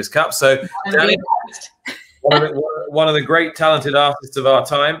at Breeders' Cup. So, Danny, one of the great talented artists of our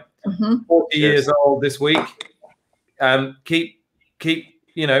time, 40 years old this week. Keep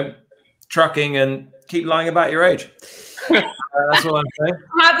trucking and keep lying about your age. That's what I'm saying.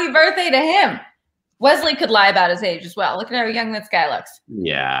 Happy birthday to him. Wesley could lie about his age as well. Look at how young this guy looks.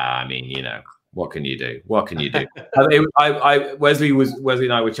 Yeah, I mean, what can you do? What can you do? Wesley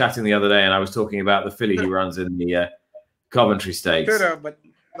and I were chatting the other day, and I was talking about the filly he runs in the Coventry Stakes. Could have, but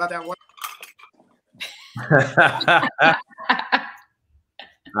not that one.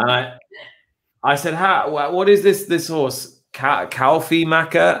 And I said, what is this horse? Coffee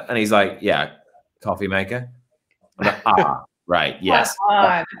Maker? And he's like, yeah, Coffee Maker. I'm like, right, yes.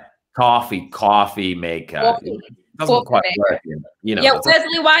 Coffee Maker. Doesn't quite work, Yeah,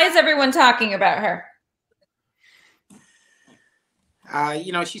 Wesley, why is everyone talking about her?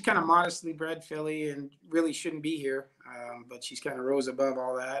 She's kind of modestly bred filly and really shouldn't be here, but she's kind of rose above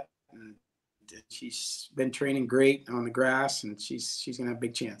all that. And she's been training great on the grass, and she's going to have a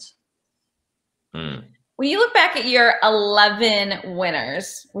big chance. When you look back at your 11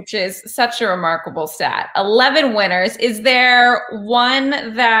 winners, which is such a remarkable stat, 11 winners, is there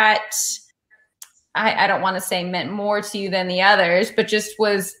one that I don't want to say meant more to you than the others, but just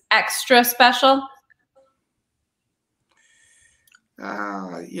was extra special?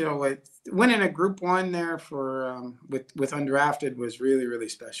 Winning a Group 1 there for with undrafted was really, really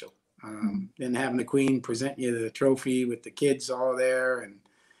special. Then having the Queen present you the trophy with the kids all there, and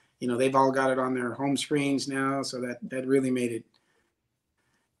they've all got it on their home screens now, so that really made it.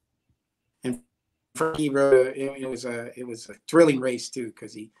 And Frankie rode it was a thrilling race too,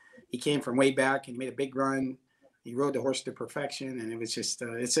 because he came from way back and he made a big run. He rode the horse to perfection, and it was just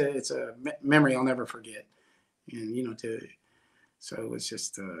it's a memory I'll never forget. And so it was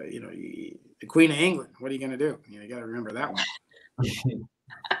just the Queen of England. What are you going to do? You got to remember that one.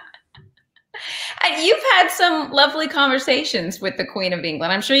 And you've had some lovely conversations with the Queen of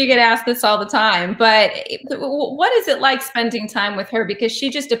England. I'm sure you get asked this all the time, but what is it like spending time with her? Because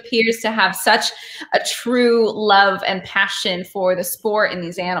she just appears to have such a true love and passion for the sport and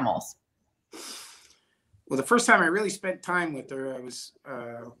these animals. Well, the first time I really spent time with her, I was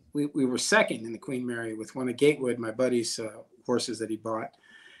we were second in the Queen Mary with one of Gatewood, my buddy's horses that he bought,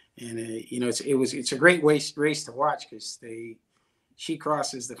 and it's a great race to watch because she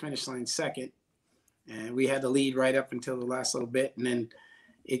crosses the finish line second, and we had the lead right up until the last little bit, and then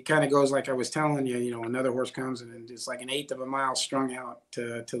it kind of goes like I was telling you. You know, another horse comes, and it's like an eighth of a mile strung out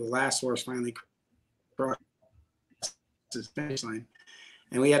to the last horse finally crosses the finish line.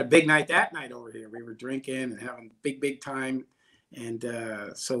 And we had a big night that night over here. We were drinking and having big time. And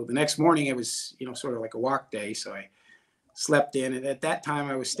so the next morning it was, you know, sort of like a walk day. So I slept in, and at that time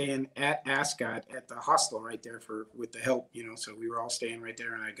I was staying at Ascot at the hostel right there with the help, you know. So we were all staying right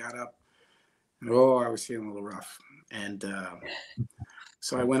there, and I got up, and I was feeling a little rough. And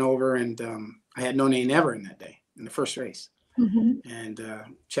so I went over, and I had no name ever in that day in the first race, and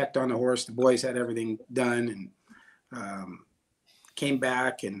checked on the horse. The boys had everything done, and came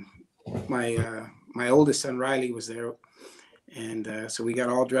back, and my oldest son Riley was there, and so we got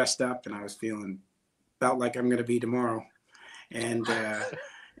all dressed up, and I was feeling about like I'm going to be tomorrow, and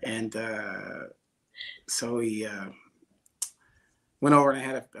so he went over, and I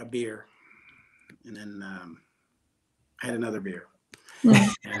had a beer, and then I had another beer.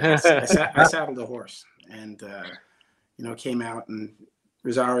 And I saddled the horse, and you know, came out, and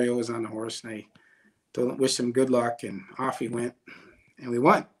Rosario was on the horse, and I told him, wish him good luck, and off he went, and we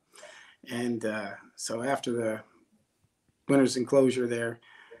won. And so after the winner's enclosure there,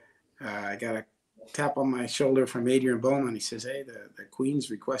 I got a tap on my shoulder from Adrian Bowman. He says, "Hey, the Queen's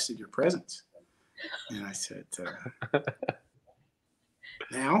requested your presence." And I said,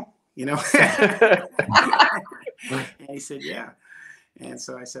 "Now, you know?" And he said, "Yeah." And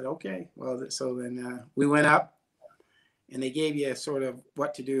so I said, "Okay." Well, so then we went up, and they gave you sort of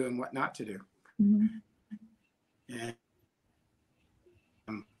what to do and what not to do. And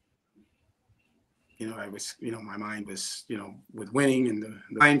you know, I was, you know, my mind was, you know, with winning and the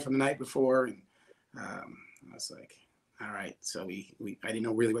line from the night before, and I was like, all right. So I didn't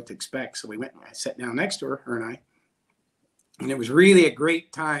know really what to expect. So we went, I sat down next to her and I, and it was really a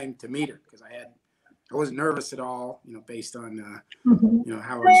great time to meet her, because I wasn't nervous at all, you know, based on, you know,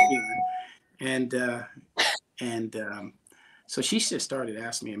 how I was feeling. And so she just started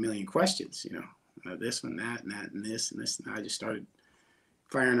asking me a million questions, you know, this one, that, and that, and this, and this. And I just started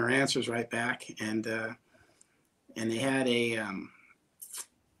firing her answers right back. And they had a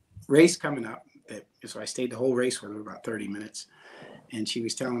race coming up. So I stayed the whole race with her, about 30 minutes. And she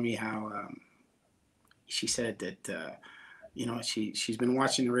was telling me how, she said that, you know, she's been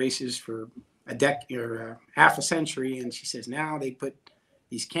watching the races for a decade or half a century. And she says now they put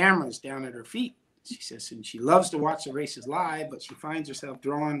these cameras down at her feet. She says, and she loves to watch the races live, but she finds herself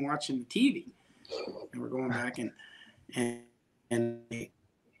drawn watching the TV. And we're going back, and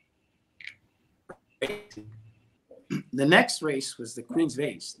the next race was the Queen's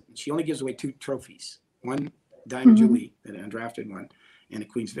Vase. She only gives away 2 trophies, one Diamond Jubilee, an undrafted one, and a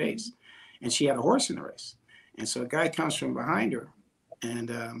Queen's Vase. And she had a horse in the race. And so a guy comes from behind her,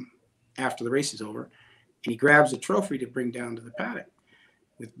 and after the race is over, and he grabs a trophy to bring down to the paddock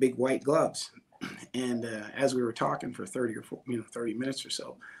with big white gloves. And as we were talking for 30 minutes or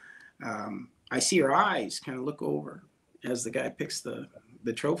so, I see her eyes kind of look over as the guy picks the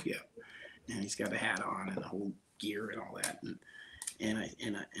trophy up, and he's got a hat on and the whole gear and all that.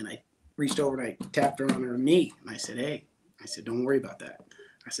 And I reached over and I tapped her on her knee, and I said, "Hey," I said, "don't worry about that."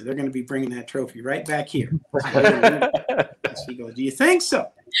 I said, "They're going to be bringing that trophy right back here." And she goes, "Do you think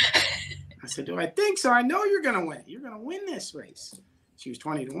so?" I said, "Do I think so? I know you're going to win. You're going to win this race." She was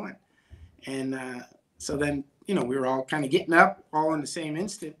 20-1. And so then, you know, we were all kind of getting up all in the same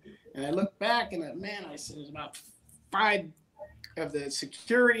instant. And I looked back, and man, I said, there's about 5 of the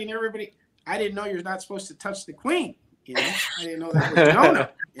security and everybody. I didn't know you're not supposed to touch the Queen. You know, I didn't know that was a no-no.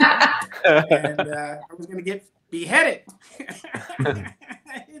 You know? And I was going to get beheaded.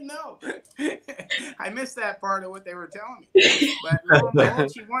 I didn't know. I missed that part of what they were telling me. But lo and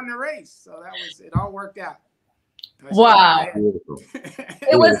behold, she won the race. So it all worked out. Wow.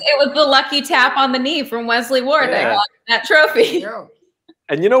 It was the lucky tap on the knee from Wesley Ward that got that trophy.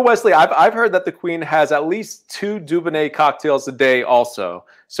 And you know, Wesley, I've heard that the Queen has at least 2 Dubonnet cocktails a day also.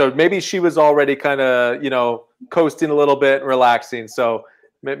 So maybe she was already kind of, you know, coasting a little bit, relaxing. So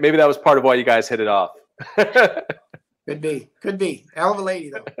maybe that was part of why you guys hit it off. Could be. Hell of a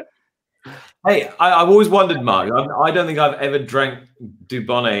lady, though. Hey, I've always wondered, Mark. I don't think I've ever drank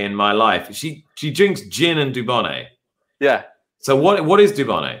Dubonnet in my life. She drinks gin and Dubonnet. Yeah. So what is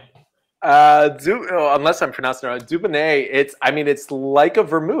Dubonnet? Unless I'm pronouncing it right, Dubonnet. It's like a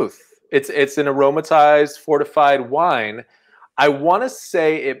vermouth. It's an aromatized, fortified wine. I want to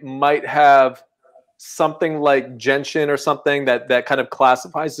say it might have something like gentian or something that kind of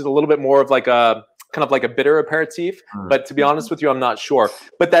classifies it a little bit more of like a kind of like a bitter aperitif. But to be honest with you, I'm not sure.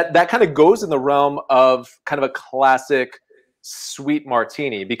 But that kind of goes in the realm of kind of a classic sweet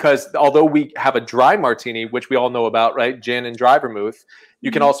martini, because although we have a dry martini, which we all know about, right? Gin and dry vermouth, you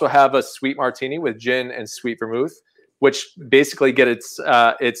can also have a sweet martini with gin and sweet vermouth, which basically get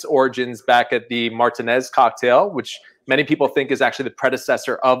its origins back at the Martinez cocktail, which many people think is actually the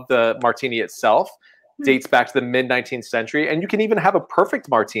predecessor of the martini itself, dates back to the mid-19th century. And you can even have a perfect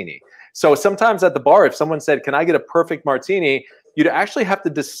martini. So sometimes at the bar, if someone said, can I get a perfect martini? You'd actually have to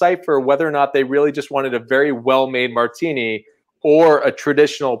decipher whether or not they really just wanted a very well-made martini or a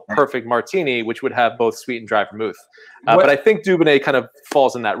traditional perfect martini, which would have both sweet and dry vermouth. But I think Dubonnet kind of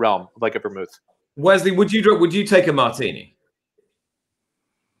falls in that realm, like a vermouth. Wesley, would you take a martini?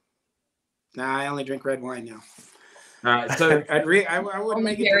 Nah, I only drink red wine now. So I wouldn't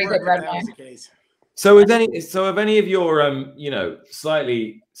make it to work if that was the case. So have any of your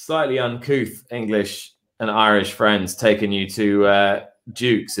slightly uncouth English and Irish friends taken you to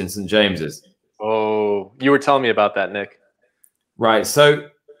Duke's in St. James's? Oh, you were telling me about that, Nick. Right. So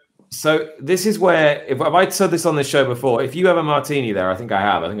this is where, if I said this on this show before, if you have a martini there, I think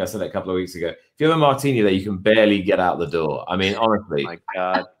I said it a couple of weeks ago. If you have a martini there, you can barely get out the door. I mean, honestly, my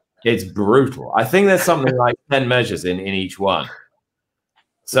God, it's brutal. I think there's something like 10 measures in each one.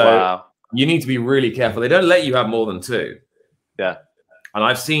 So wow. You need to be really careful. They don't let you have more than 2. Yeah. And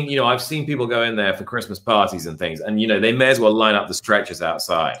I've seen people go in there for Christmas parties and things, and they may as well line up the stretchers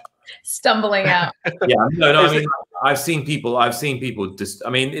outside, stumbling out. Yeah, no. I mean, I've seen people just. I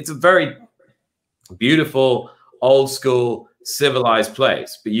mean, it's a very beautiful, old school, civilized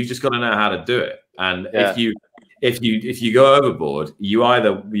place, but you've just got to know how to do it. And if you go overboard, you're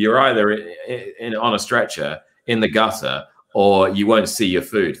either on a stretcher in the gutter, or you won't see your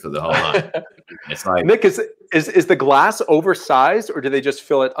food for the whole night. It's like, Nick, is the glass oversized, or do they just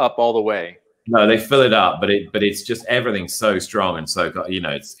fill it up all the way? No, they fill it up, but it's just everything's so strong and so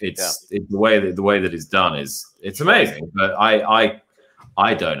it's the way that it's done it's amazing. But I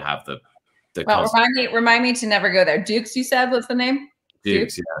don't have the. Well, remind me to never go there. Duke's, you said, what's the name?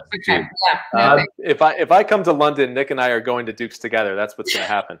 Duke's, yeah. Okay. Duke's. Yeah. If I come to London, Nick and I are going to Duke's together. That's what's going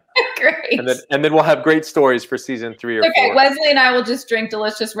to happen. Great. And then we'll have great stories for season 3 or 4. Okay, Wesley and I will just drink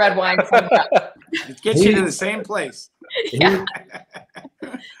delicious red wine. It gets you to the same place. Yeah.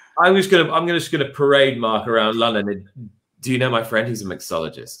 I'm just gonna parade Mark around London. Do you know my friend? He's a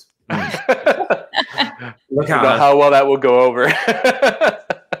mixologist. Look how well that will go over.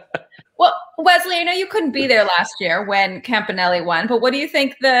 Well, Wesley, I know you couldn't be there last year when Campanelli won, but what do you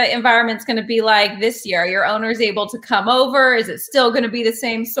think the environment's going to be like this year? Are your owners able to come over? Is it still going to be the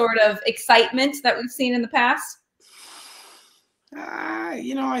same sort of excitement that we've seen in the past?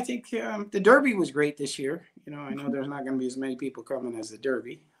 I think the Derby was great this year. I know there's not going to be as many people coming as the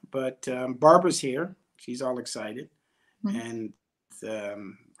Derby, but Barbara's here. She's all excited. And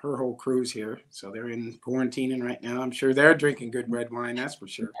her whole crew's here. So they're in quarantining right now. I'm sure they're drinking good red wine, that's for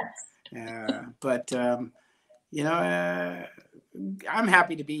sure. But I'm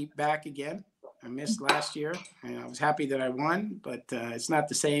happy to be back again. I missed last year, and I was happy that I won, but it's not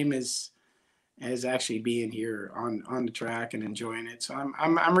the same as actually being here on the track and enjoying it. So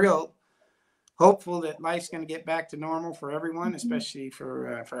I'm real hopeful that life's going to get back to normal for everyone, especially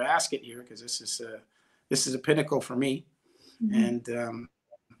for Ascot here, because this is a pinnacle for me. And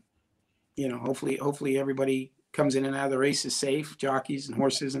hopefully everybody comes in and out of the races safe, jockeys and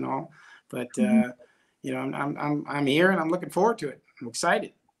horses and all. But I'm here and I'm looking forward to it. I'm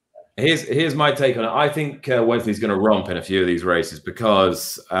excited. Here's my take on it. I think Wesley's going to romp in a few of these races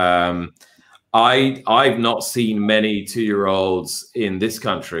because I've not seen many 2-year-olds in this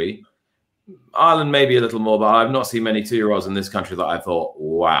country. Ireland maybe a little more, but I've not seen many 2-year-olds in this country that I thought,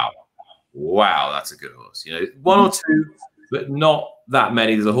 wow, that's a good horse. 1 or 2, but not that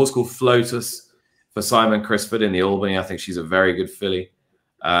many. There's a horse called Flotus for Simon Crisford in the Albany. I think she's a very good filly.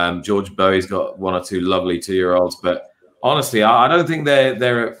 George Bowie's got 1 or 2 lovely 2-year-olds, but honestly, I don't think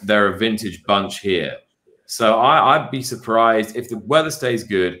they're a vintage bunch here. So I'd be surprised if the weather stays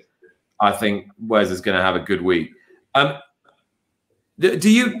good. I think Wes is going to have a good week. Do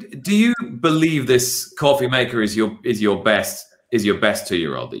you believe this coffee maker is your best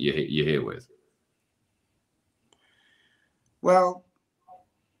 2-year-old that you're here with? Well,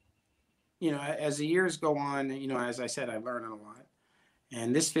 as the years go on, as I said, I've learned a lot.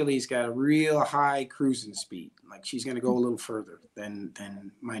 And this filly's got a real high cruising speed. Like she's going to go a little further than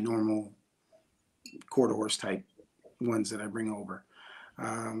my normal quarter horse type ones that I bring over.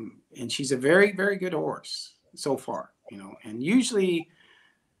 And she's a very, very good horse so far, and usually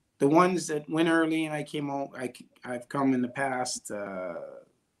the ones that win early and I've come in the past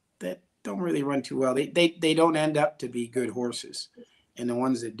that don't really run too well. They don't end up to be good horses. And the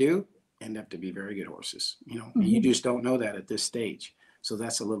ones that do end up to be very good horses. You know, you just don't know that at this stage. So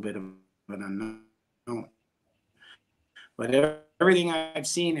that's a little bit of an unknown. But everything I've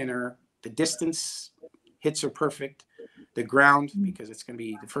seen in her, the distance hits are perfect. The ground, because it's going to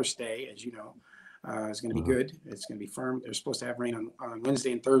be the first day, as you know, is going to be good. It's going to be firm. They're supposed to have rain on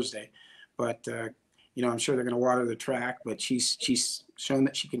Wednesday and Thursday, but you know, I'm sure they're going to water the track. But she's shown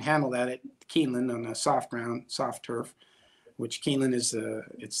that she can handle that at Keeneland on a soft ground, soft turf, which Keeneland is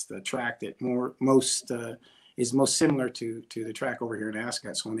it's the track that is most similar to the track over here in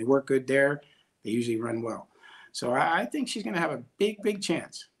Ascot. So when they work good there, they usually run well. So I think she's going to have a big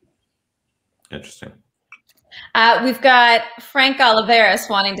chance. Interesting. We've got Frank Oliveras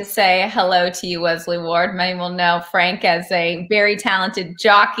wanting to say hello to you, Wesley Ward. Many will know Frank as a very talented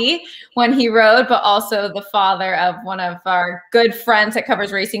jockey when he rode, but also the father of one of our good friends that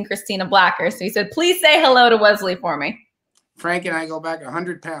covers racing, Christina Blacker. So he said, please say hello to Wesley for me. Frank and I go back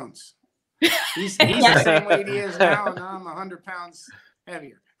 100 pounds. He's the same weight he is now, and I'm 100 pounds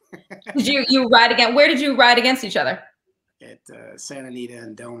heavier. Did you ride again? Where did you ride against each other? At Santa Anita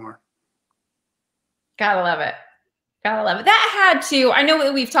and Del Mar. Gotta love it. Gotta love it. That had to, I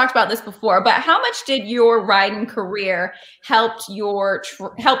know we've talked about this before, but how much did your riding career help your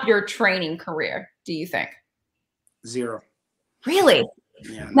training career, do you think? 0. Really?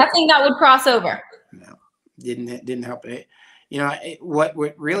 Yeah. Nothing that would cross over? No, didn't help it. You know, what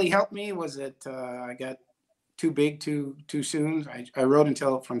really helped me was that I got too big too soon. I rode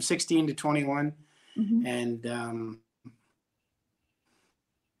until from 16 to 21, and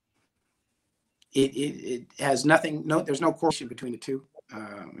it has nothing. No, there's no correlation between the two.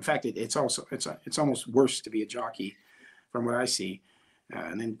 In fact, it's almost worse to be a jockey, from what I see,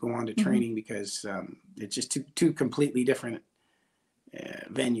 and then go on to training because it's just two completely different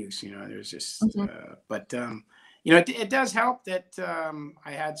venues. You know, there's just, but you know, it does help that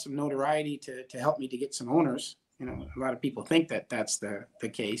I had some notoriety to help me to get some owners. You know, a lot of people think that that's the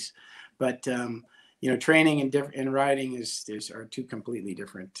case, but you know, training and riding are two completely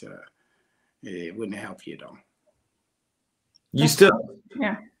different. It wouldn't help you at all. You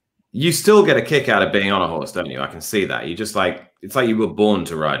still get a kick out of being on a horse, don't you? I can see that. You just it's like you were born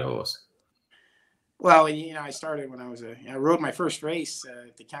to ride a horse. Well, you know, I started when I rode my first race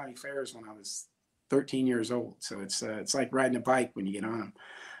at the county fairs when I was 13 years old. So it's like riding a bike when you get on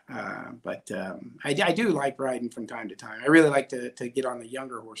them. But I do like riding from time to time. I really like to get on the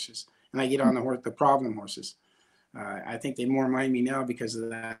younger horses, and I get on the problem horses. I think they more mind me now because of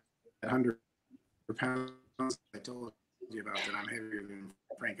that 100 pounds I told you about, that I'm heavier than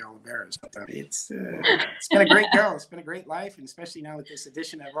Frank Oliveras. But it's been a great go. It's been a great life, and especially now with this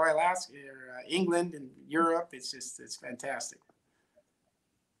edition of Royal Ascot, England and Europe, it's fantastic.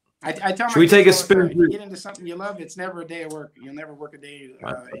 I tell Should we take a spin? If you get into something you love, it's never a day of work. You'll never work a day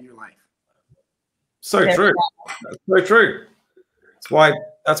in your life. So true. That's so true.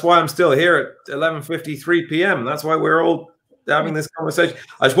 That's why I'm still here at 11:53 p.m. That's why we're all having this conversation.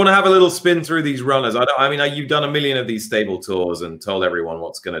 I just want to have a little spin through these runners. I mean, you've done a million of these stable tours and told everyone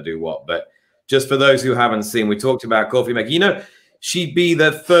what's going to do what, but just for those who haven't seen, we talked about Coffee Maker. You know, she'd be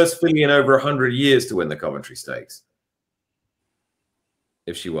the first filly in over 100 years to win the Coventry Stakes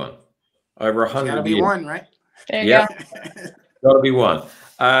if she won. Over 100 years. Gotta be one, right? Yeah. Gotta be one.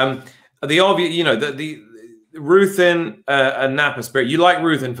 The obvious, you know, the Ruthin and Napa Spirit. You like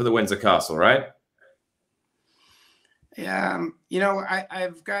Ruthin for the Windsor Castle, right? Yeah, you know,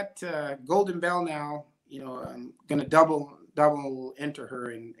 I've got Golden Bell now. You know, I'm going to double enter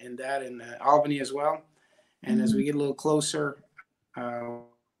her in that in Albany as well. And as we get a little closer,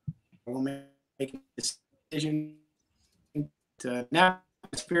 we'll make a decision. Now,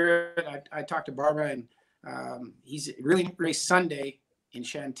 Spirit, I talked to Barbara, and he's really raced Sunday in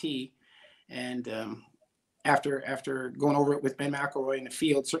Chantilly, and after going over it with Ben McElroy in the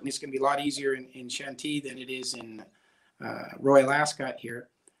field, certainly it's going to be a lot easier in Chantilly than it is in Royal Ascot here.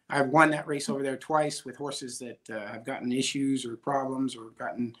 I've won that race over there twice with horses that have gotten issues or problems or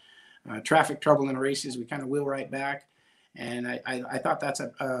gotten traffic trouble in the races. We kind of wheel right back. And I thought that's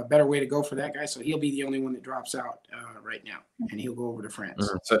a better way to go for that guy. So he'll be the only one that drops out right now, and he'll go over to France.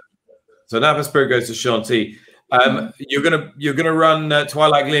 So Napa Spirit goes to Chantilly. You're gonna run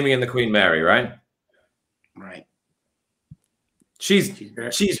Twilight Gleaming and the Queen Mary, right? Right. She's very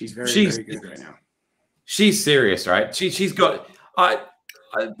good right now. She's serious, right? She's got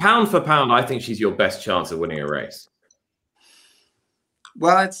pound for pound. I think she's your best chance of winning a race.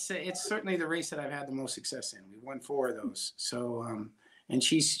 Well, it's certainly the race that I've had the most success in. We won 4 of those. So, and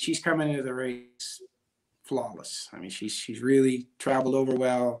she's coming into the race flawless. I mean, she's really traveled over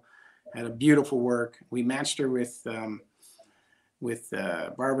well, had a beautiful work. We matched her with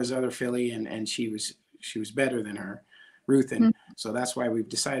Barbara's other filly, and she was better than her, Ruthin. So that's why we've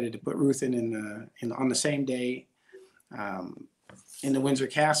decided to put Ruthin on the same day in the Windsor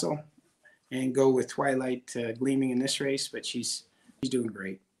Castle, and go with Twilight Gleaming in this race. But she's doing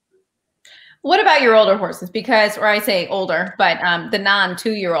great. What about your older horses? Because, or I say older, but the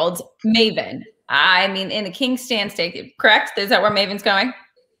non-2-year-olds, Maven. I mean, in the King's Stand stake, correct? Is that where Maven's going?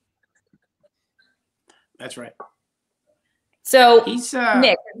 That's right. So, he's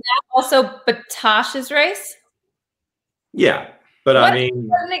Nick, is that also Batash's race? Yeah, but I mean,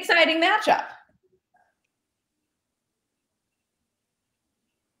 what an exciting matchup.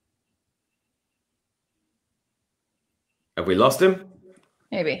 Have we lost him?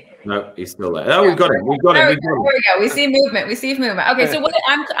 Maybe. No, he's still there. No, we've got him. We've got him. There we go. We see movement. We see movement. Okay, so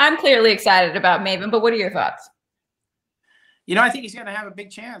I'm clearly excited about Maven, but what are your thoughts? You know, I think he's going to have a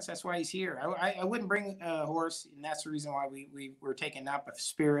big chance. That's why he's here. I wouldn't bring a horse, and that's the reason why we were taking Napa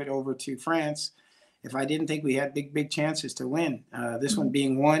Spirit over to France, if I didn't think we had big chances to win. This one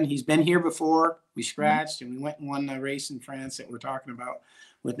being one. He's been here before. We scratched, and we went and won the race in France that we're talking about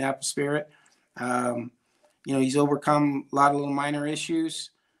with Napa Spirit. You know, he's overcome a lot of little minor issues.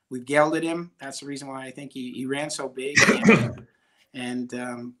 We've gelded him. That's the reason why I think he ran so big.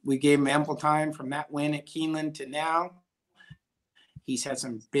 And we gave him ample time from that win at Keeneland to now. He's had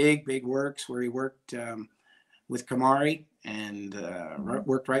some big works where he worked with Kamari and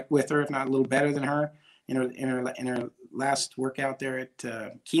worked right with her, if not a little better than her, in her last workout there at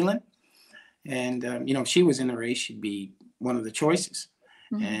Keeneland. And you know, if she was in the race, she'd be one of the choices.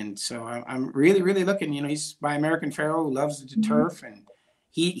 And so I'm really looking. You know, he's by American Pharoah, who loves the turf, and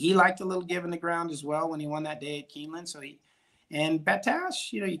he liked a little give in the ground as well when he won that day at Keeneland. So and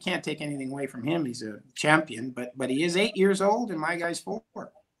Batash, you know, you can't take anything away from him. He's a champion, but he is 8 years old, and my guy's 4.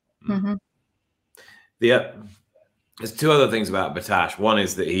 Yeah, there's two other things about Batash. One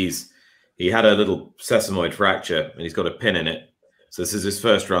is that he had a little sesamoid fracture, and he's got a pin in it. So this is his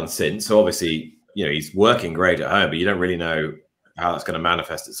first run since. So obviously, you know, he's working great at home, but you don't really know how that's going to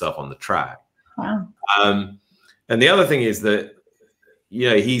manifest itself on the track. Wow. And the other thing is that, you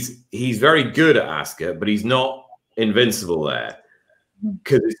know, he's very good at Ascot, but he's not invincible there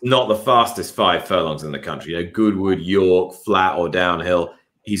because it's not the fastest 5 furlongs in the country. You know, Goodwood, York, flat or downhill,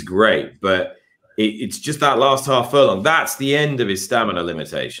 he's great, but it's just that last half furlong. That's the end of his stamina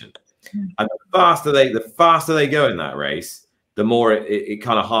limitation. And the faster they go in that race, the more it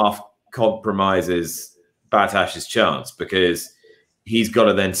kind of half compromises Batash's chance, because he's got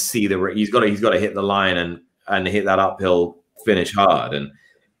to then see he's got to hit the line and hit that uphill finish hard, and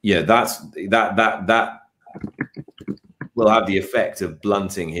yeah, that will have the effect of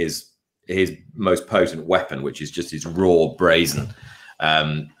blunting his most potent weapon, which is just his raw brazen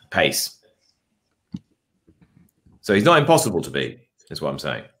pace. So he's not impossible to beat, is what I'm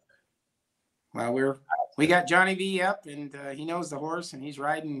saying. Well, we got Johnny V up, and he knows the horse, and he's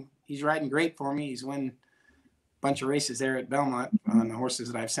riding great for me. He's won bunch of races there at Belmont on the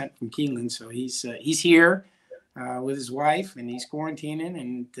horses that I've sent from Keeneland. So he's here with his wife, and he's quarantining,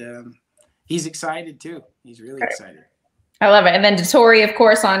 and he's excited too. He's really excited. I love it. And then Dettori, of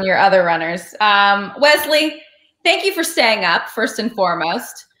course, on your other runners. Wesley, thank you for staying up, first and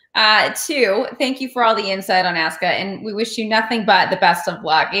foremost. 2, thank you for all the insight on Ascot, and we wish you nothing but the best of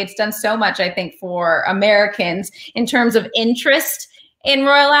luck. It's done so much, I think, for Americans in terms of interest in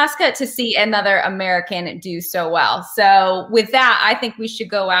Royal Ascot to see another American do so well. So with that, I think we should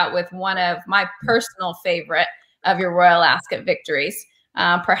go out with one of my personal favorite of your Royal Ascot victories.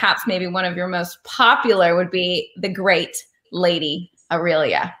 Perhaps maybe one of your most popular would be the Great Lady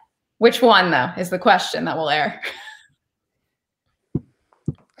Aurelia. Which one, though, is the question that will air.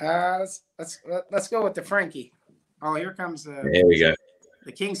 Let's go with the Frankie. Oh, here comes there we go.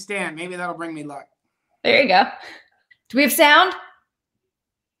 The King's Stand. Maybe that'll bring me luck. There you go. Do we have sound?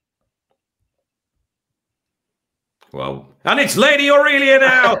 Well, and it's Lady Aurelia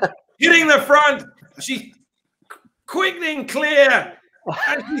now, hitting the front. She's quickening clear,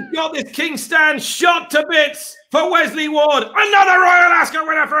 and she's got this King's Stand shot to bits for Wesley Ward. Another Royal Ascot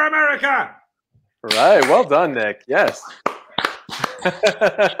winner for America. Right, well done, Nick. Yes.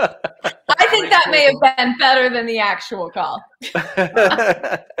 I think that may have been better than the actual call.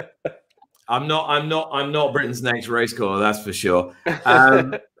 I'm not Britain's next race caller, that's for sure.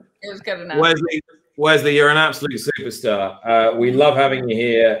 It was good enough. Wesley, you're an absolute superstar. We love having you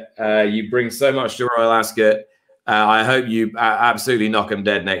here. You bring so much to Royal Ascot. I hope you absolutely knock them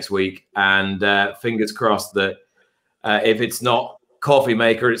dead next week. And fingers crossed that if it's not Coffee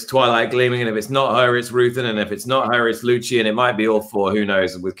Maker, it's Twilight Gleaming. And if it's not her, it's Ruthin. And if it's not her, it's Lucci. And it might be all 4. Who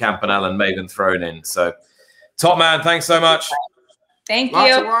knows? With Campanelle and Maven thrown in. So, top man, thanks so much. Thank Lots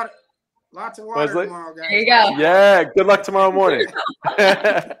you. of water. Lots of water Wesley? tomorrow, guys. There you go. Yeah. Good luck tomorrow morning.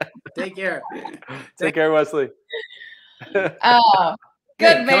 Take care. Take care, Wesley. Oh,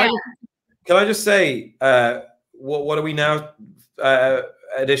 good Hey, man. Can I just say, what are we now?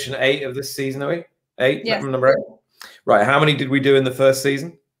 Edition 8 of this season, are we? 8? Yes. Number 8? Right. How many did we do in the first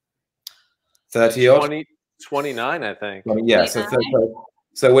season? 30 odd? 29, I think. Yeah.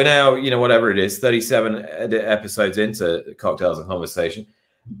 So we're now, whatever it is, 37 episodes into Cocktails and Conversation.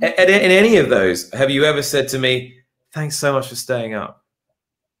 In any of those, have you ever said to me, thanks so much for staying up?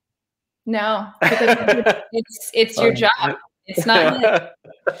 No, because it's your job. It's not.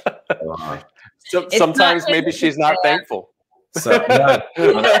 So, sometimes maybe she's not thankful. So,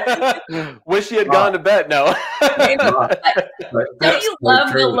 wish she had gone to bed. No. Don't you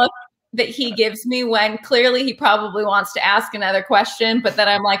love the look that he gives me when clearly he probably wants to ask another question, but then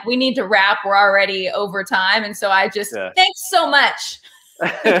I'm like, we need to wrap. We're already over time. And so I just, thanks so much.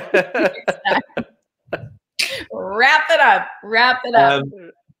 Wrap it up. Wrap it up.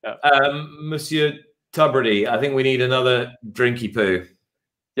 Monsieur Tubridy, I think we need another drinky poo.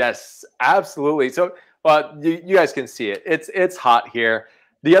 Yes, absolutely. So you guys can see it. It's hot here.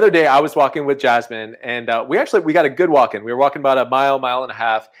 The other day I was walking with Jasmine, and we got a good walk in. We were walking about a mile and a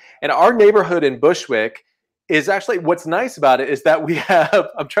half, and our neighborhood in Bushwick is actually, what's nice about it is that we have,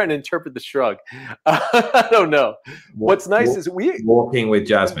 I'm trying to interpret the shrug. I don't know. What's nice is we walking with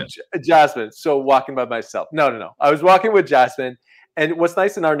Jasmine. Jasmine. So walking by myself. No. I was walking with Jasmine. And what's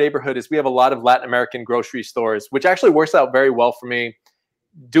nice in our neighborhood is we have a lot of Latin American grocery stores, which actually works out very well for me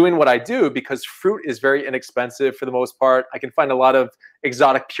doing what I do, because fruit is very inexpensive for the most part. I can find a lot of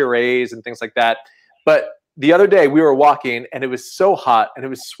exotic purees and things like that. But the other day we were walking and it was so hot and it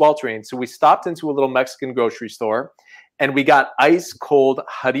was sweltering. So we stopped into a little Mexican grocery store and we got ice cold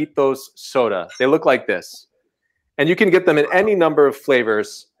Jarritos soda. They look like this. And you can get them in any number of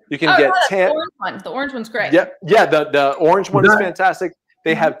flavors. You can get the orange one. The orange one's great. Yeah, the orange one is fantastic.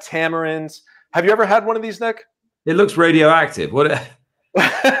 They have tamarinds. Have you ever had one of these, Nick? It looks radioactive. What?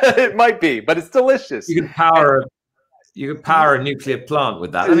 It might be, but it's delicious. You could power a nuclear plant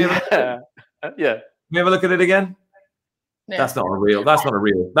with that. Yeah. Let me have a look at it again. Yeah. That's not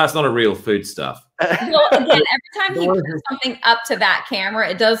a real food stuff. Well, again, every time he puts something up to that camera,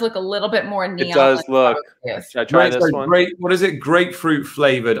 it does look a little bit more neon. It does look. Should I try this one? What is it? Grapefruit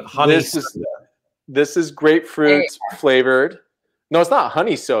flavored honey soda. This is grapefruit flavored. No, it's not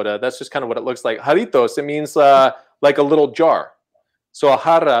honey soda. That's just kind of what it looks like. Jarritos, it means like a little jar. So a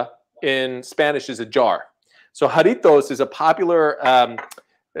jarra in Spanish is a jar. So Jarritos is a popular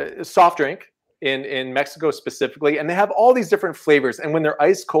soft drink in Mexico specifically, and they have all these different flavors. And when they're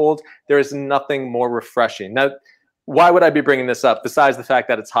ice cold, there is nothing more refreshing. Now, why would I be bringing this up besides the fact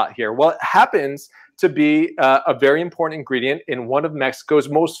that it's hot here? Well, it happens to be a very important ingredient in one of Mexico's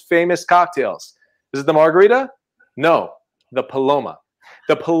most famous cocktails. Is it the margarita? No, the Paloma.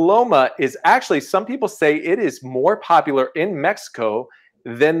 The Paloma is actually, some people say it is more popular in Mexico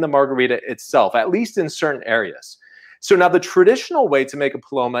than the margarita itself, at least in certain areas. So now the traditional way to make a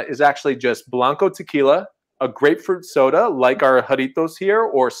Paloma is actually just Blanco Tequila, a grapefruit soda like our Jarritos here,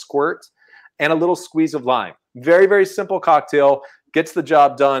 or squirt, and a little squeeze of lime. Very, very simple cocktail. Gets the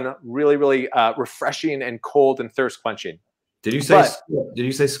job done. Really, really refreshing and cold and thirst quenching. Did you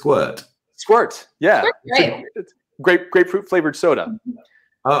say squirt? Squirt, yeah. It's grapefruit flavored soda.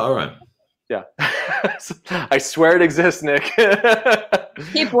 Oh, all right. Yeah. I swear it exists, Nick.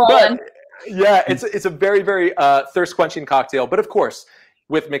 Keep rolling. Yeah, it's a very, very thirst quenching cocktail. But of course,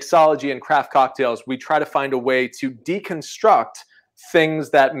 with mixology and craft cocktails, we try to find a way to deconstruct things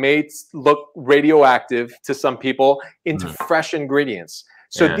that may look radioactive to some people into fresh ingredients.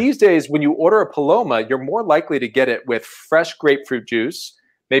 So these days, when you order a Paloma, you're more likely to get it with fresh grapefruit juice,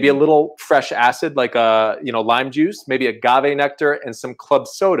 maybe a little fresh acid like lime juice, maybe agave nectar, and some club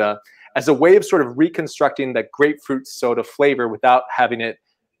soda as a way of sort of reconstructing that grapefruit soda flavor without having it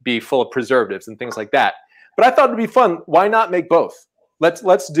be full of preservatives and things like that. But I thought it'd be fun. Why not make both?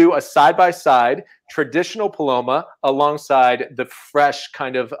 Let's do a side-by-side traditional Paloma alongside the fresh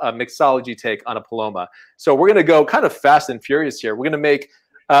kind of mixology take on a Paloma. So we're going to go kind of fast and furious here. We're going to make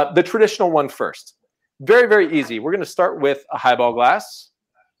the traditional one first. Very, very easy. We're going to start with a highball glass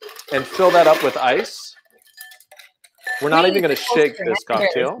and fill that up with ice. We're not even going to shake this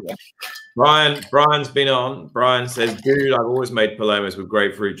cocktail. Brian's been on. Brian says, dude, I've always made Palomas with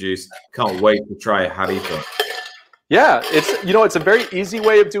grapefruit juice. Can't wait to try Jarrito. Yeah, it's a very easy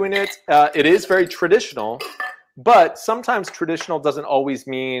way of doing it. It is very traditional, but sometimes traditional doesn't always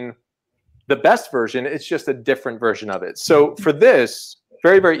mean the best version. It's just a different version of it. So for this,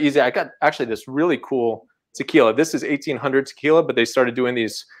 very, very easy. I got actually this really cool tequila. This is 1800 tequila, but they started doing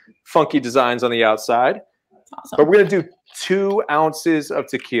these funky designs on the outside. Awesome. But we're going to do 2 ounces of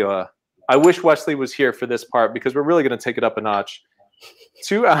tequila. I wish Wesley was here for this part because we're really going to take it up a notch.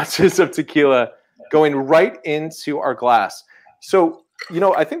 2 ounces of tequila going right into our glass. So, you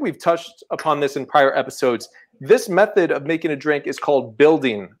know, I think we've touched upon this in prior episodes. This method of making a drink is called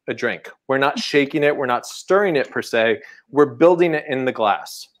building a drink. We're not shaking it. We're not stirring it per se. We're building it in the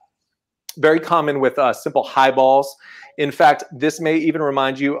glass. Very common with simple highballs. In fact, this may even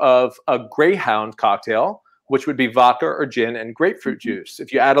remind you of a Greyhound cocktail, which would be vodka or gin and grapefruit juice.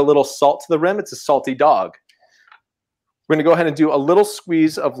 If you add a little salt to the rim, it's a salty dog. We're going to go ahead and do a little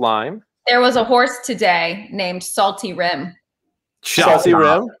squeeze of lime. There was a horse today named Salty Rim. Salty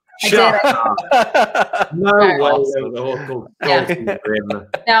Rim? No way. Awesome.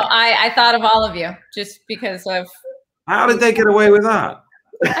 No, I thought of all of you just because of. How did they get away with that?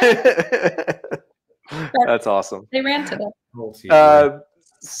 That's awesome. They ran to them.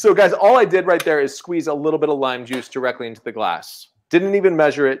 So guys, all I did right there is squeeze a little bit of lime juice directly into the glass. Didn't even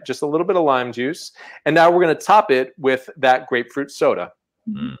measure it, just a little bit of lime juice. And now we're going to top it with that grapefruit soda.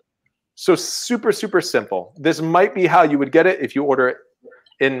 Mm. So super, super simple. This might be how you would get it if you order it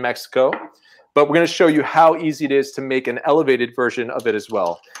in Mexico, but we're going to show you how easy it is to make an elevated version of it as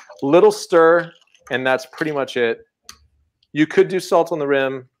well. Little stir, and that's pretty much it. You could do salt on the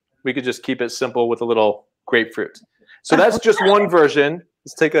rim. We could just keep it simple with a little grapefruit. So that's just one version.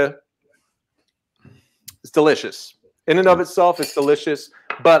 Let's take a, it's delicious. In and of itself, it's delicious,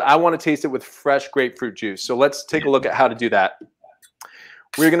 but I want to taste it with fresh grapefruit juice. So let's take a look at how to do that.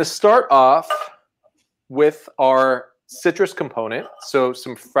 We're going to start off with our citrus component. So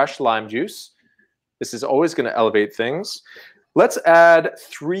some fresh lime juice. This is always going to elevate things. Let's add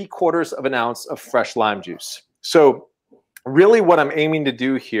 3/4 of an ounce of fresh lime juice. So really what I'm aiming to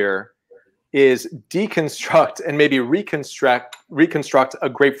do here is deconstruct and maybe reconstruct a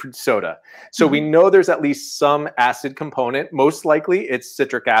grapefruit soda. So we know there's at least some acid component. Most likely it's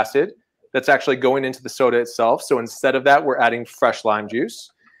citric acid that's actually going into the soda itself. So instead of that, we're adding fresh lime juice.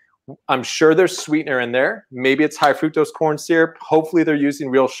 I'm sure there's sweetener in there. Maybe it's high fructose corn syrup. Hopefully they're using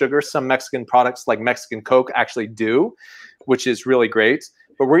real sugar. Some Mexican products like Mexican Coke actually do, which is really great.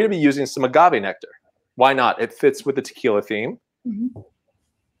 But we're going to be using some agave nectar. Why not? It fits with the tequila theme. Mm-hmm.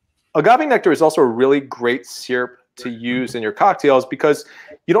 Agave nectar is also a really great syrup to use in your cocktails because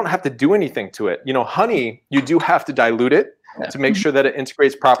you don't have to do anything to it. You know, honey, you do have to dilute it to make sure that it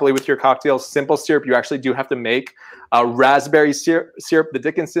integrates properly with your cocktails. Simple syrup, you actually do have to make. Raspberry syrup, the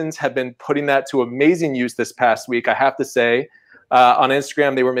Dickinsons have been putting that to amazing use this past week. I have to say, on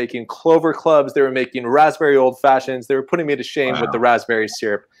Instagram, they were making Clover Clubs. They were making raspberry old fashions. They were putting me to shame with the raspberry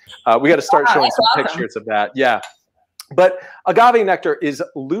syrup. We got to start showing some pictures of that. Yeah. But agave nectar is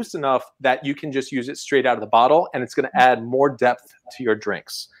loose enough that you can just use it straight out of the bottle, and it's going to add more depth to your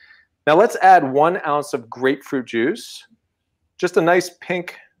drinks. Now let's add 1 ounce of grapefruit juice. Just a nice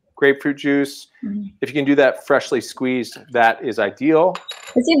pink grapefruit juice. If you can do that freshly squeezed, that is ideal.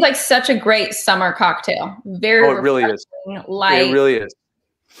 It seems like such a great summer cocktail. Very it really is. Light. It really is.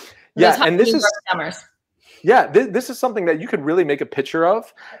 Yeah, and this is summers. Yeah, this is something that you could really make a picture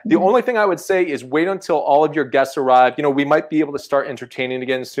of. The only thing I would say is wait until all of your guests arrive. You know, we might be able to start entertaining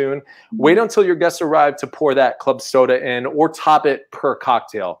again soon. Wait until your guests arrive to pour that club soda in or top it per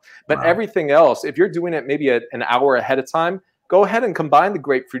cocktail. But everything else, if you're doing it maybe an hour ahead of time, go ahead and combine the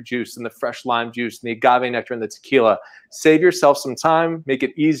grapefruit juice and the fresh lime juice and the agave nectar and the tequila. Save yourself some time. Make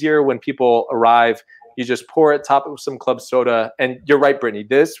it easier when people arrive. You just pour it, top it with some club soda. And you're right, Brittany.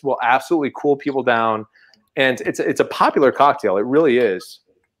 This will absolutely cool people down. And it's a popular cocktail. It really is.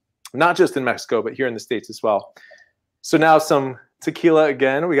 Not just in Mexico, but here in the States as well. So now some tequila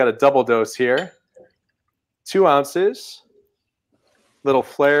again. We got a double dose here. 2 ounces. Little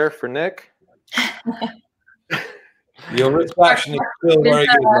flair for Nick. Your reaction is still very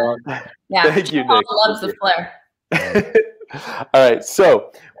good, Mark. Yeah, thank you, Nick. Loves the flair. All right,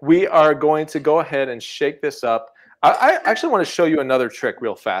 so we are going to go ahead and shake this up. I actually want to show you another trick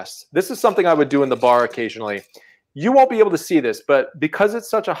real fast. This is something I would do in the bar occasionally. You won't be able to see this, but because it's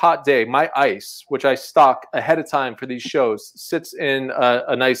such a hot day, my ice, which I stock ahead of time for these shows, sits in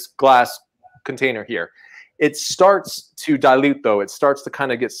a nice glass container here. It starts to dilute, though. It starts to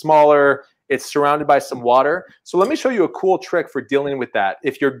kind of get smaller. It's surrounded by some water. So let me show you a cool trick for dealing with that.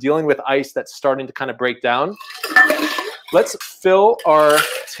 If you're dealing with ice that's starting to kind of break down, let's fill our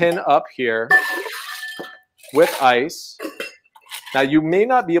tin up here with ice. Now, you may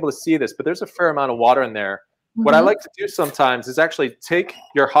not be able to see this, but there's a fair amount of water in there. What I like to do sometimes is actually take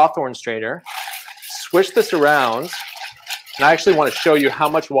your Hawthorne strainer, swish this around, and I actually want to show you how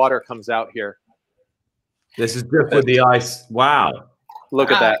much water comes out here. This is just with the ice. Wow.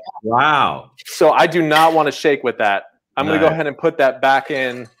 Look at that. Wow. So I do not want to shake with that. I'm going to go ahead and put that back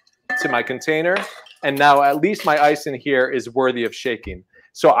in to my container. And now at least my ice in here is worthy of shaking.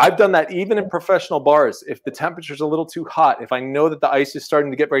 So I've done that even in professional bars. If the temperature's a little too hot, if I know that the ice is starting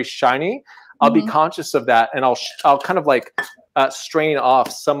to get very shiny, I'll be conscious of that, and I'll kind of like strain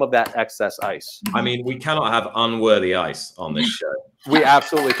off some of that excess ice. I mean, we cannot have unworthy ice on this show. We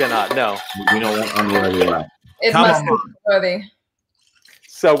absolutely cannot. No, we don't want unworthy ice. It must be worthy.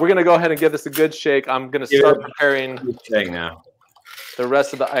 So we're gonna go ahead and give this a good shake. I'm gonna start preparing now. The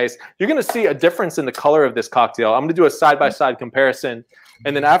rest of the ice. You're gonna see a difference in the color of this cocktail. I'm gonna do a side-by-side comparison.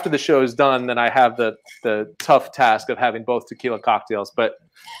 And then after the show is done, then I have the tough task of having both tequila cocktails. But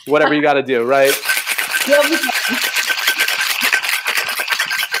whatever you got to do, right?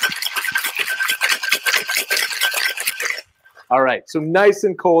 All right. So nice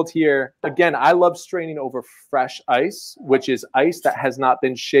and cold here. Again, I love straining over fresh ice, which is ice that has not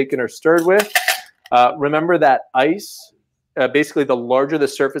been shaken or stirred with. Remember that ice, basically the larger the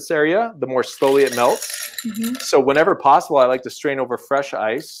surface area, the more slowly it melts. So whenever possible, I like to strain over fresh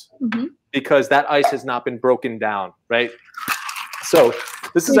ice because that ice has not been broken down, right? So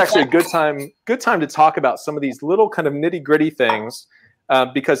this is actually a good time to talk about some of these little kind of nitty-gritty things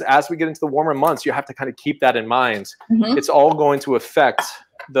because as we get into the warmer months, you have to kind of keep that in mind. It's all going to affect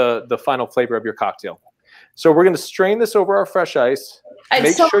the final flavor of your cocktail. So we're going to strain this over our fresh ice.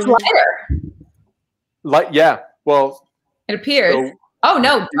 It's so lighter. Yeah, well. It appears. So, oh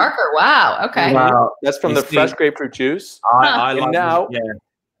no, darker. Wow. Okay. Wow. That's from the fresh grapefruit juice. I like now,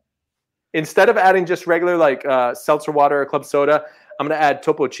 instead of adding just regular like seltzer water or club soda, I'm going to add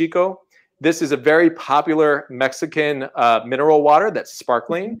Topo Chico. This is a very popular Mexican mineral water that's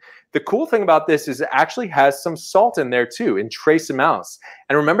sparkling. The cool thing about this is it actually has some salt in there too, in trace amounts.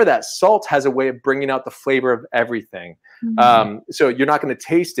 And remember that salt has a way of bringing out the flavor of everything. So you're not going to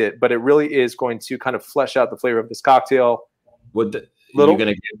taste it, but it really is going to kind of flesh out the flavor of this cocktail. Is that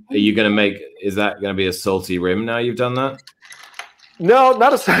going to be a salty rim now you've done that? No,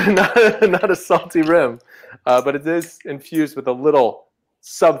 not a salty rim, but it is infused with a little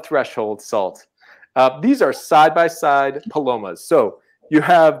sub-threshold salt. These are side-by-side Palomas. So you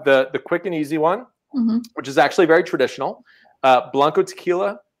have the quick and easy one, which is actually very traditional. Blanco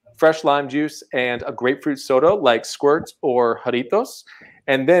Tequila, fresh lime juice, and a grapefruit soda like Squirt or Jarritos.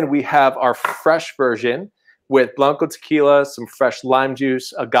 And then we have our fresh version with Blanco Tequila, some fresh lime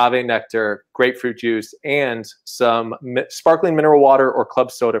juice, agave nectar, grapefruit juice, and some sparkling mineral water or club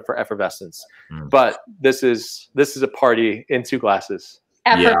soda for effervescence. But this is a party in 2 glasses.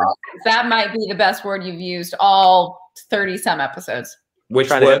 Effervescence. That might be the best word you've used all 30-some episodes. Which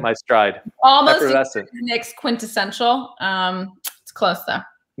trying to hit my stride. Almost Nick's quintessential. It's close though.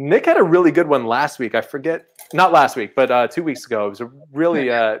 Nick had a really good one last week. I forget, not last week, but 2 weeks ago. It was a really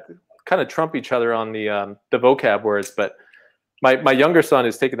kind of trump each other on the vocab words. But my younger son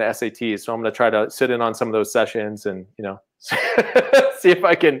is taking the SATs, so I'm going to try to sit in on some of those sessions and see if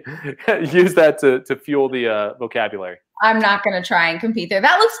I can use that to fuel the vocabulary. I'm not going to try and compete there.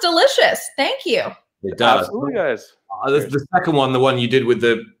 That looks delicious. Thank you. It does. Absolutely, guys. The second one, the one you did with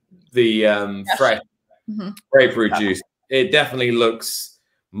the fresh grapefruit juice, it definitely looks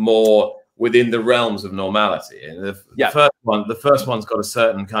more within the realms of normality. And the first one's got a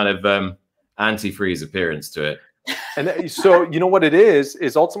certain kind of antifreeze appearance to it. And so you know what it is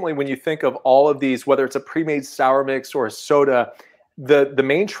ultimately when you think of all of these, whether it's a pre-made sour mix or a soda, the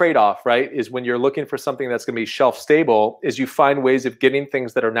main trade-off, right, is when you're looking for something that's going to be shelf stable is you find ways of getting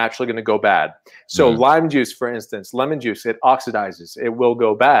things that are naturally going to go bad. So lime juice, for instance, lemon juice, it oxidizes, it will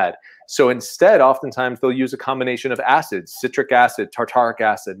go bad. So instead, oftentimes they'll use a combination of acids, citric acid, tartaric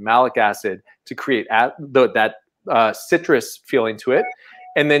acid, malic acid to create that citrus feeling to it.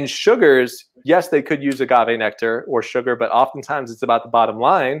 And then sugars, yes, they could use agave nectar or sugar, but oftentimes it's about the bottom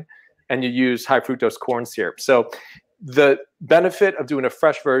line and you use high fructose corn syrup. So the benefit of doing a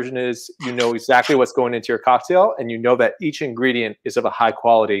fresh version is you know exactly what's going into your cocktail and you know that each ingredient is of a high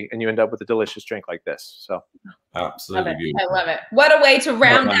quality and you end up with a delicious drink like this. So absolutely beautiful. I love it. What a way to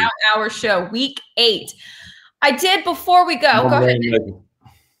round out our show, week 8. I did before we go. Go ahead.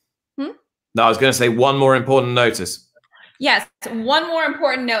 No, I was going to say one more important notice. Yes, one more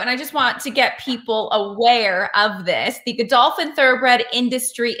important note, and I just want to get people aware of this. The Godolphin Thoroughbred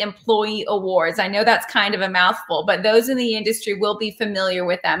Industry Employee Awards. I know that's kind of a mouthful, but those in the industry will be familiar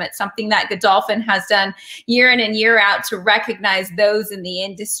with them. It's something that Godolphin has done year in and year out to recognize those in the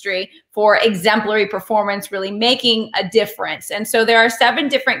industry for exemplary performance, really making a difference. And so there are 7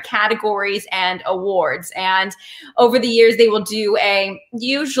 different categories and awards. And over the years, they will do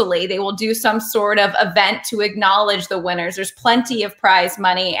usually they will do some sort of event to acknowledge the winners. There's plenty of prize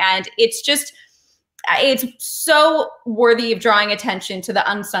money, and it's so worthy of drawing attention to the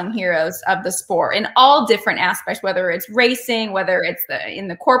unsung heroes of the sport in all different aspects, whether it's racing, whether it's in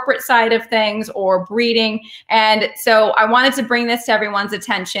the corporate side of things, or breeding. And so I wanted to bring this to everyone's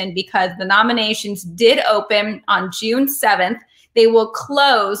attention because the nominations did open on June 7th. They will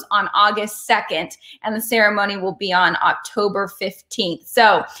close on August 2nd, and the ceremony will be on October 15th.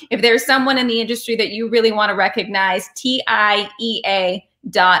 So if there's someone in the industry that you really want to recognize, TIEA.org,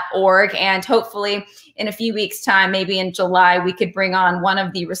 and hopefully in a few weeks' time, maybe in July, we could bring on one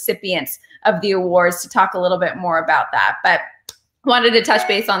of the recipients of the awards to talk a little bit more about that. But wanted to touch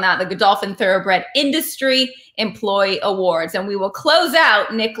base on that, the Godolphin Thoroughbred Industry Employee Awards. And we will close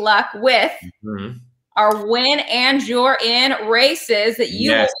out, Nick Luck, with our Win and You're In races that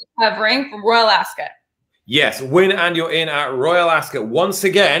you will be covering from Royal Ascot. Yes, Win and You're In at Royal Ascot. Once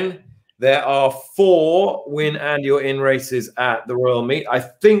again, there are 4 Win and You're In races at the Royal Meet. I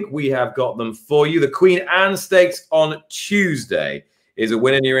think we have got them for you. The Queen Anne Stakes on Tuesday is a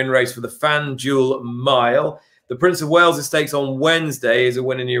Win and You're In race for the FanDuel Mile. The Prince of Wales Stakes on Wednesday is a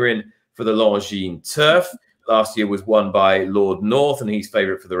Win and You're In for the Longines Turf. Last year was won by Lord North, and he's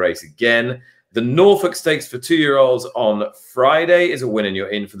favourite for the race again. The Norfolk Stakes for 2-year-olds on Friday is a Win and You're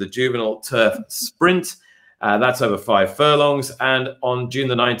In for the Juvenile Turf Sprint. That's over 5 furlongs. And on June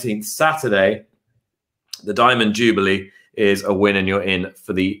the 19th, Saturday, the Diamond Jubilee is a Win and You're In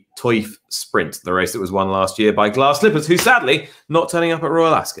for the Toif Sprint, the race that was won last year by Glass Slippers, who sadly not turning up at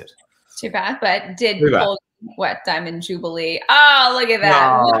Royal Ascot. Too bad, but did pull what Diamond Jubilee. Oh, look at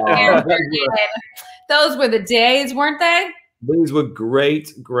that. Oh, those were the days, weren't they? These were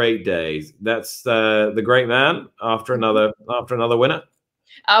great, great days. That's the great man after another winner.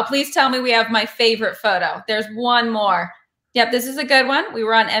 Oh, please tell me we have my favorite photo. There's one more. Yep, this is a good one. We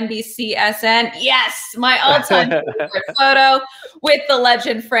were on NBCSN. Yes, my all-time favorite photo with the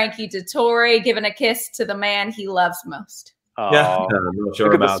legend Frankie Dettori giving a kiss to the man he loves most. Oh, yeah, I'm not sure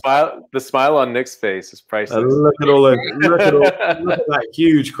look about at the smile on Nick's face is priceless. Look at that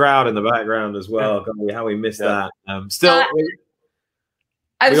huge crowd in the background as well. How we missed that.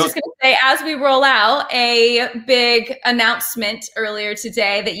 I was just going to say, as we roll out, a big announcement earlier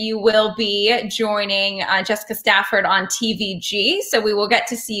today that you will be joining Jessica Stafford on TVG. So we will get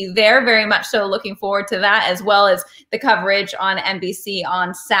to see you there. Very much so looking forward to that, as well as the coverage on NBC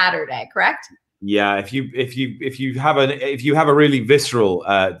on Saturday, correct? Yeah, if you have a really visceral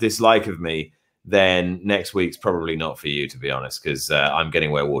dislike of me, then next week's probably not for you, to be honest, because I'm getting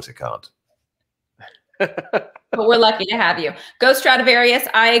where water can't. But we're lucky to have you. Go Stradivarius.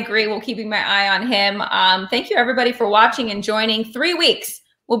 I agree. We're keeping my eye on him. Thank you, everybody, for watching and joining. 3 weeks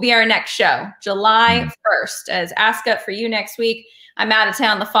will be our next show, July 1st, as Ascot for you next week. I'm out of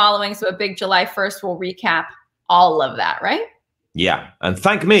town the following, so a big July 1st will recap all of that, right? Yeah, and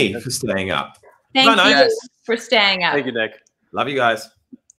thank me for staying up. Thank you for staying up. Thank you, Nick. Love you guys.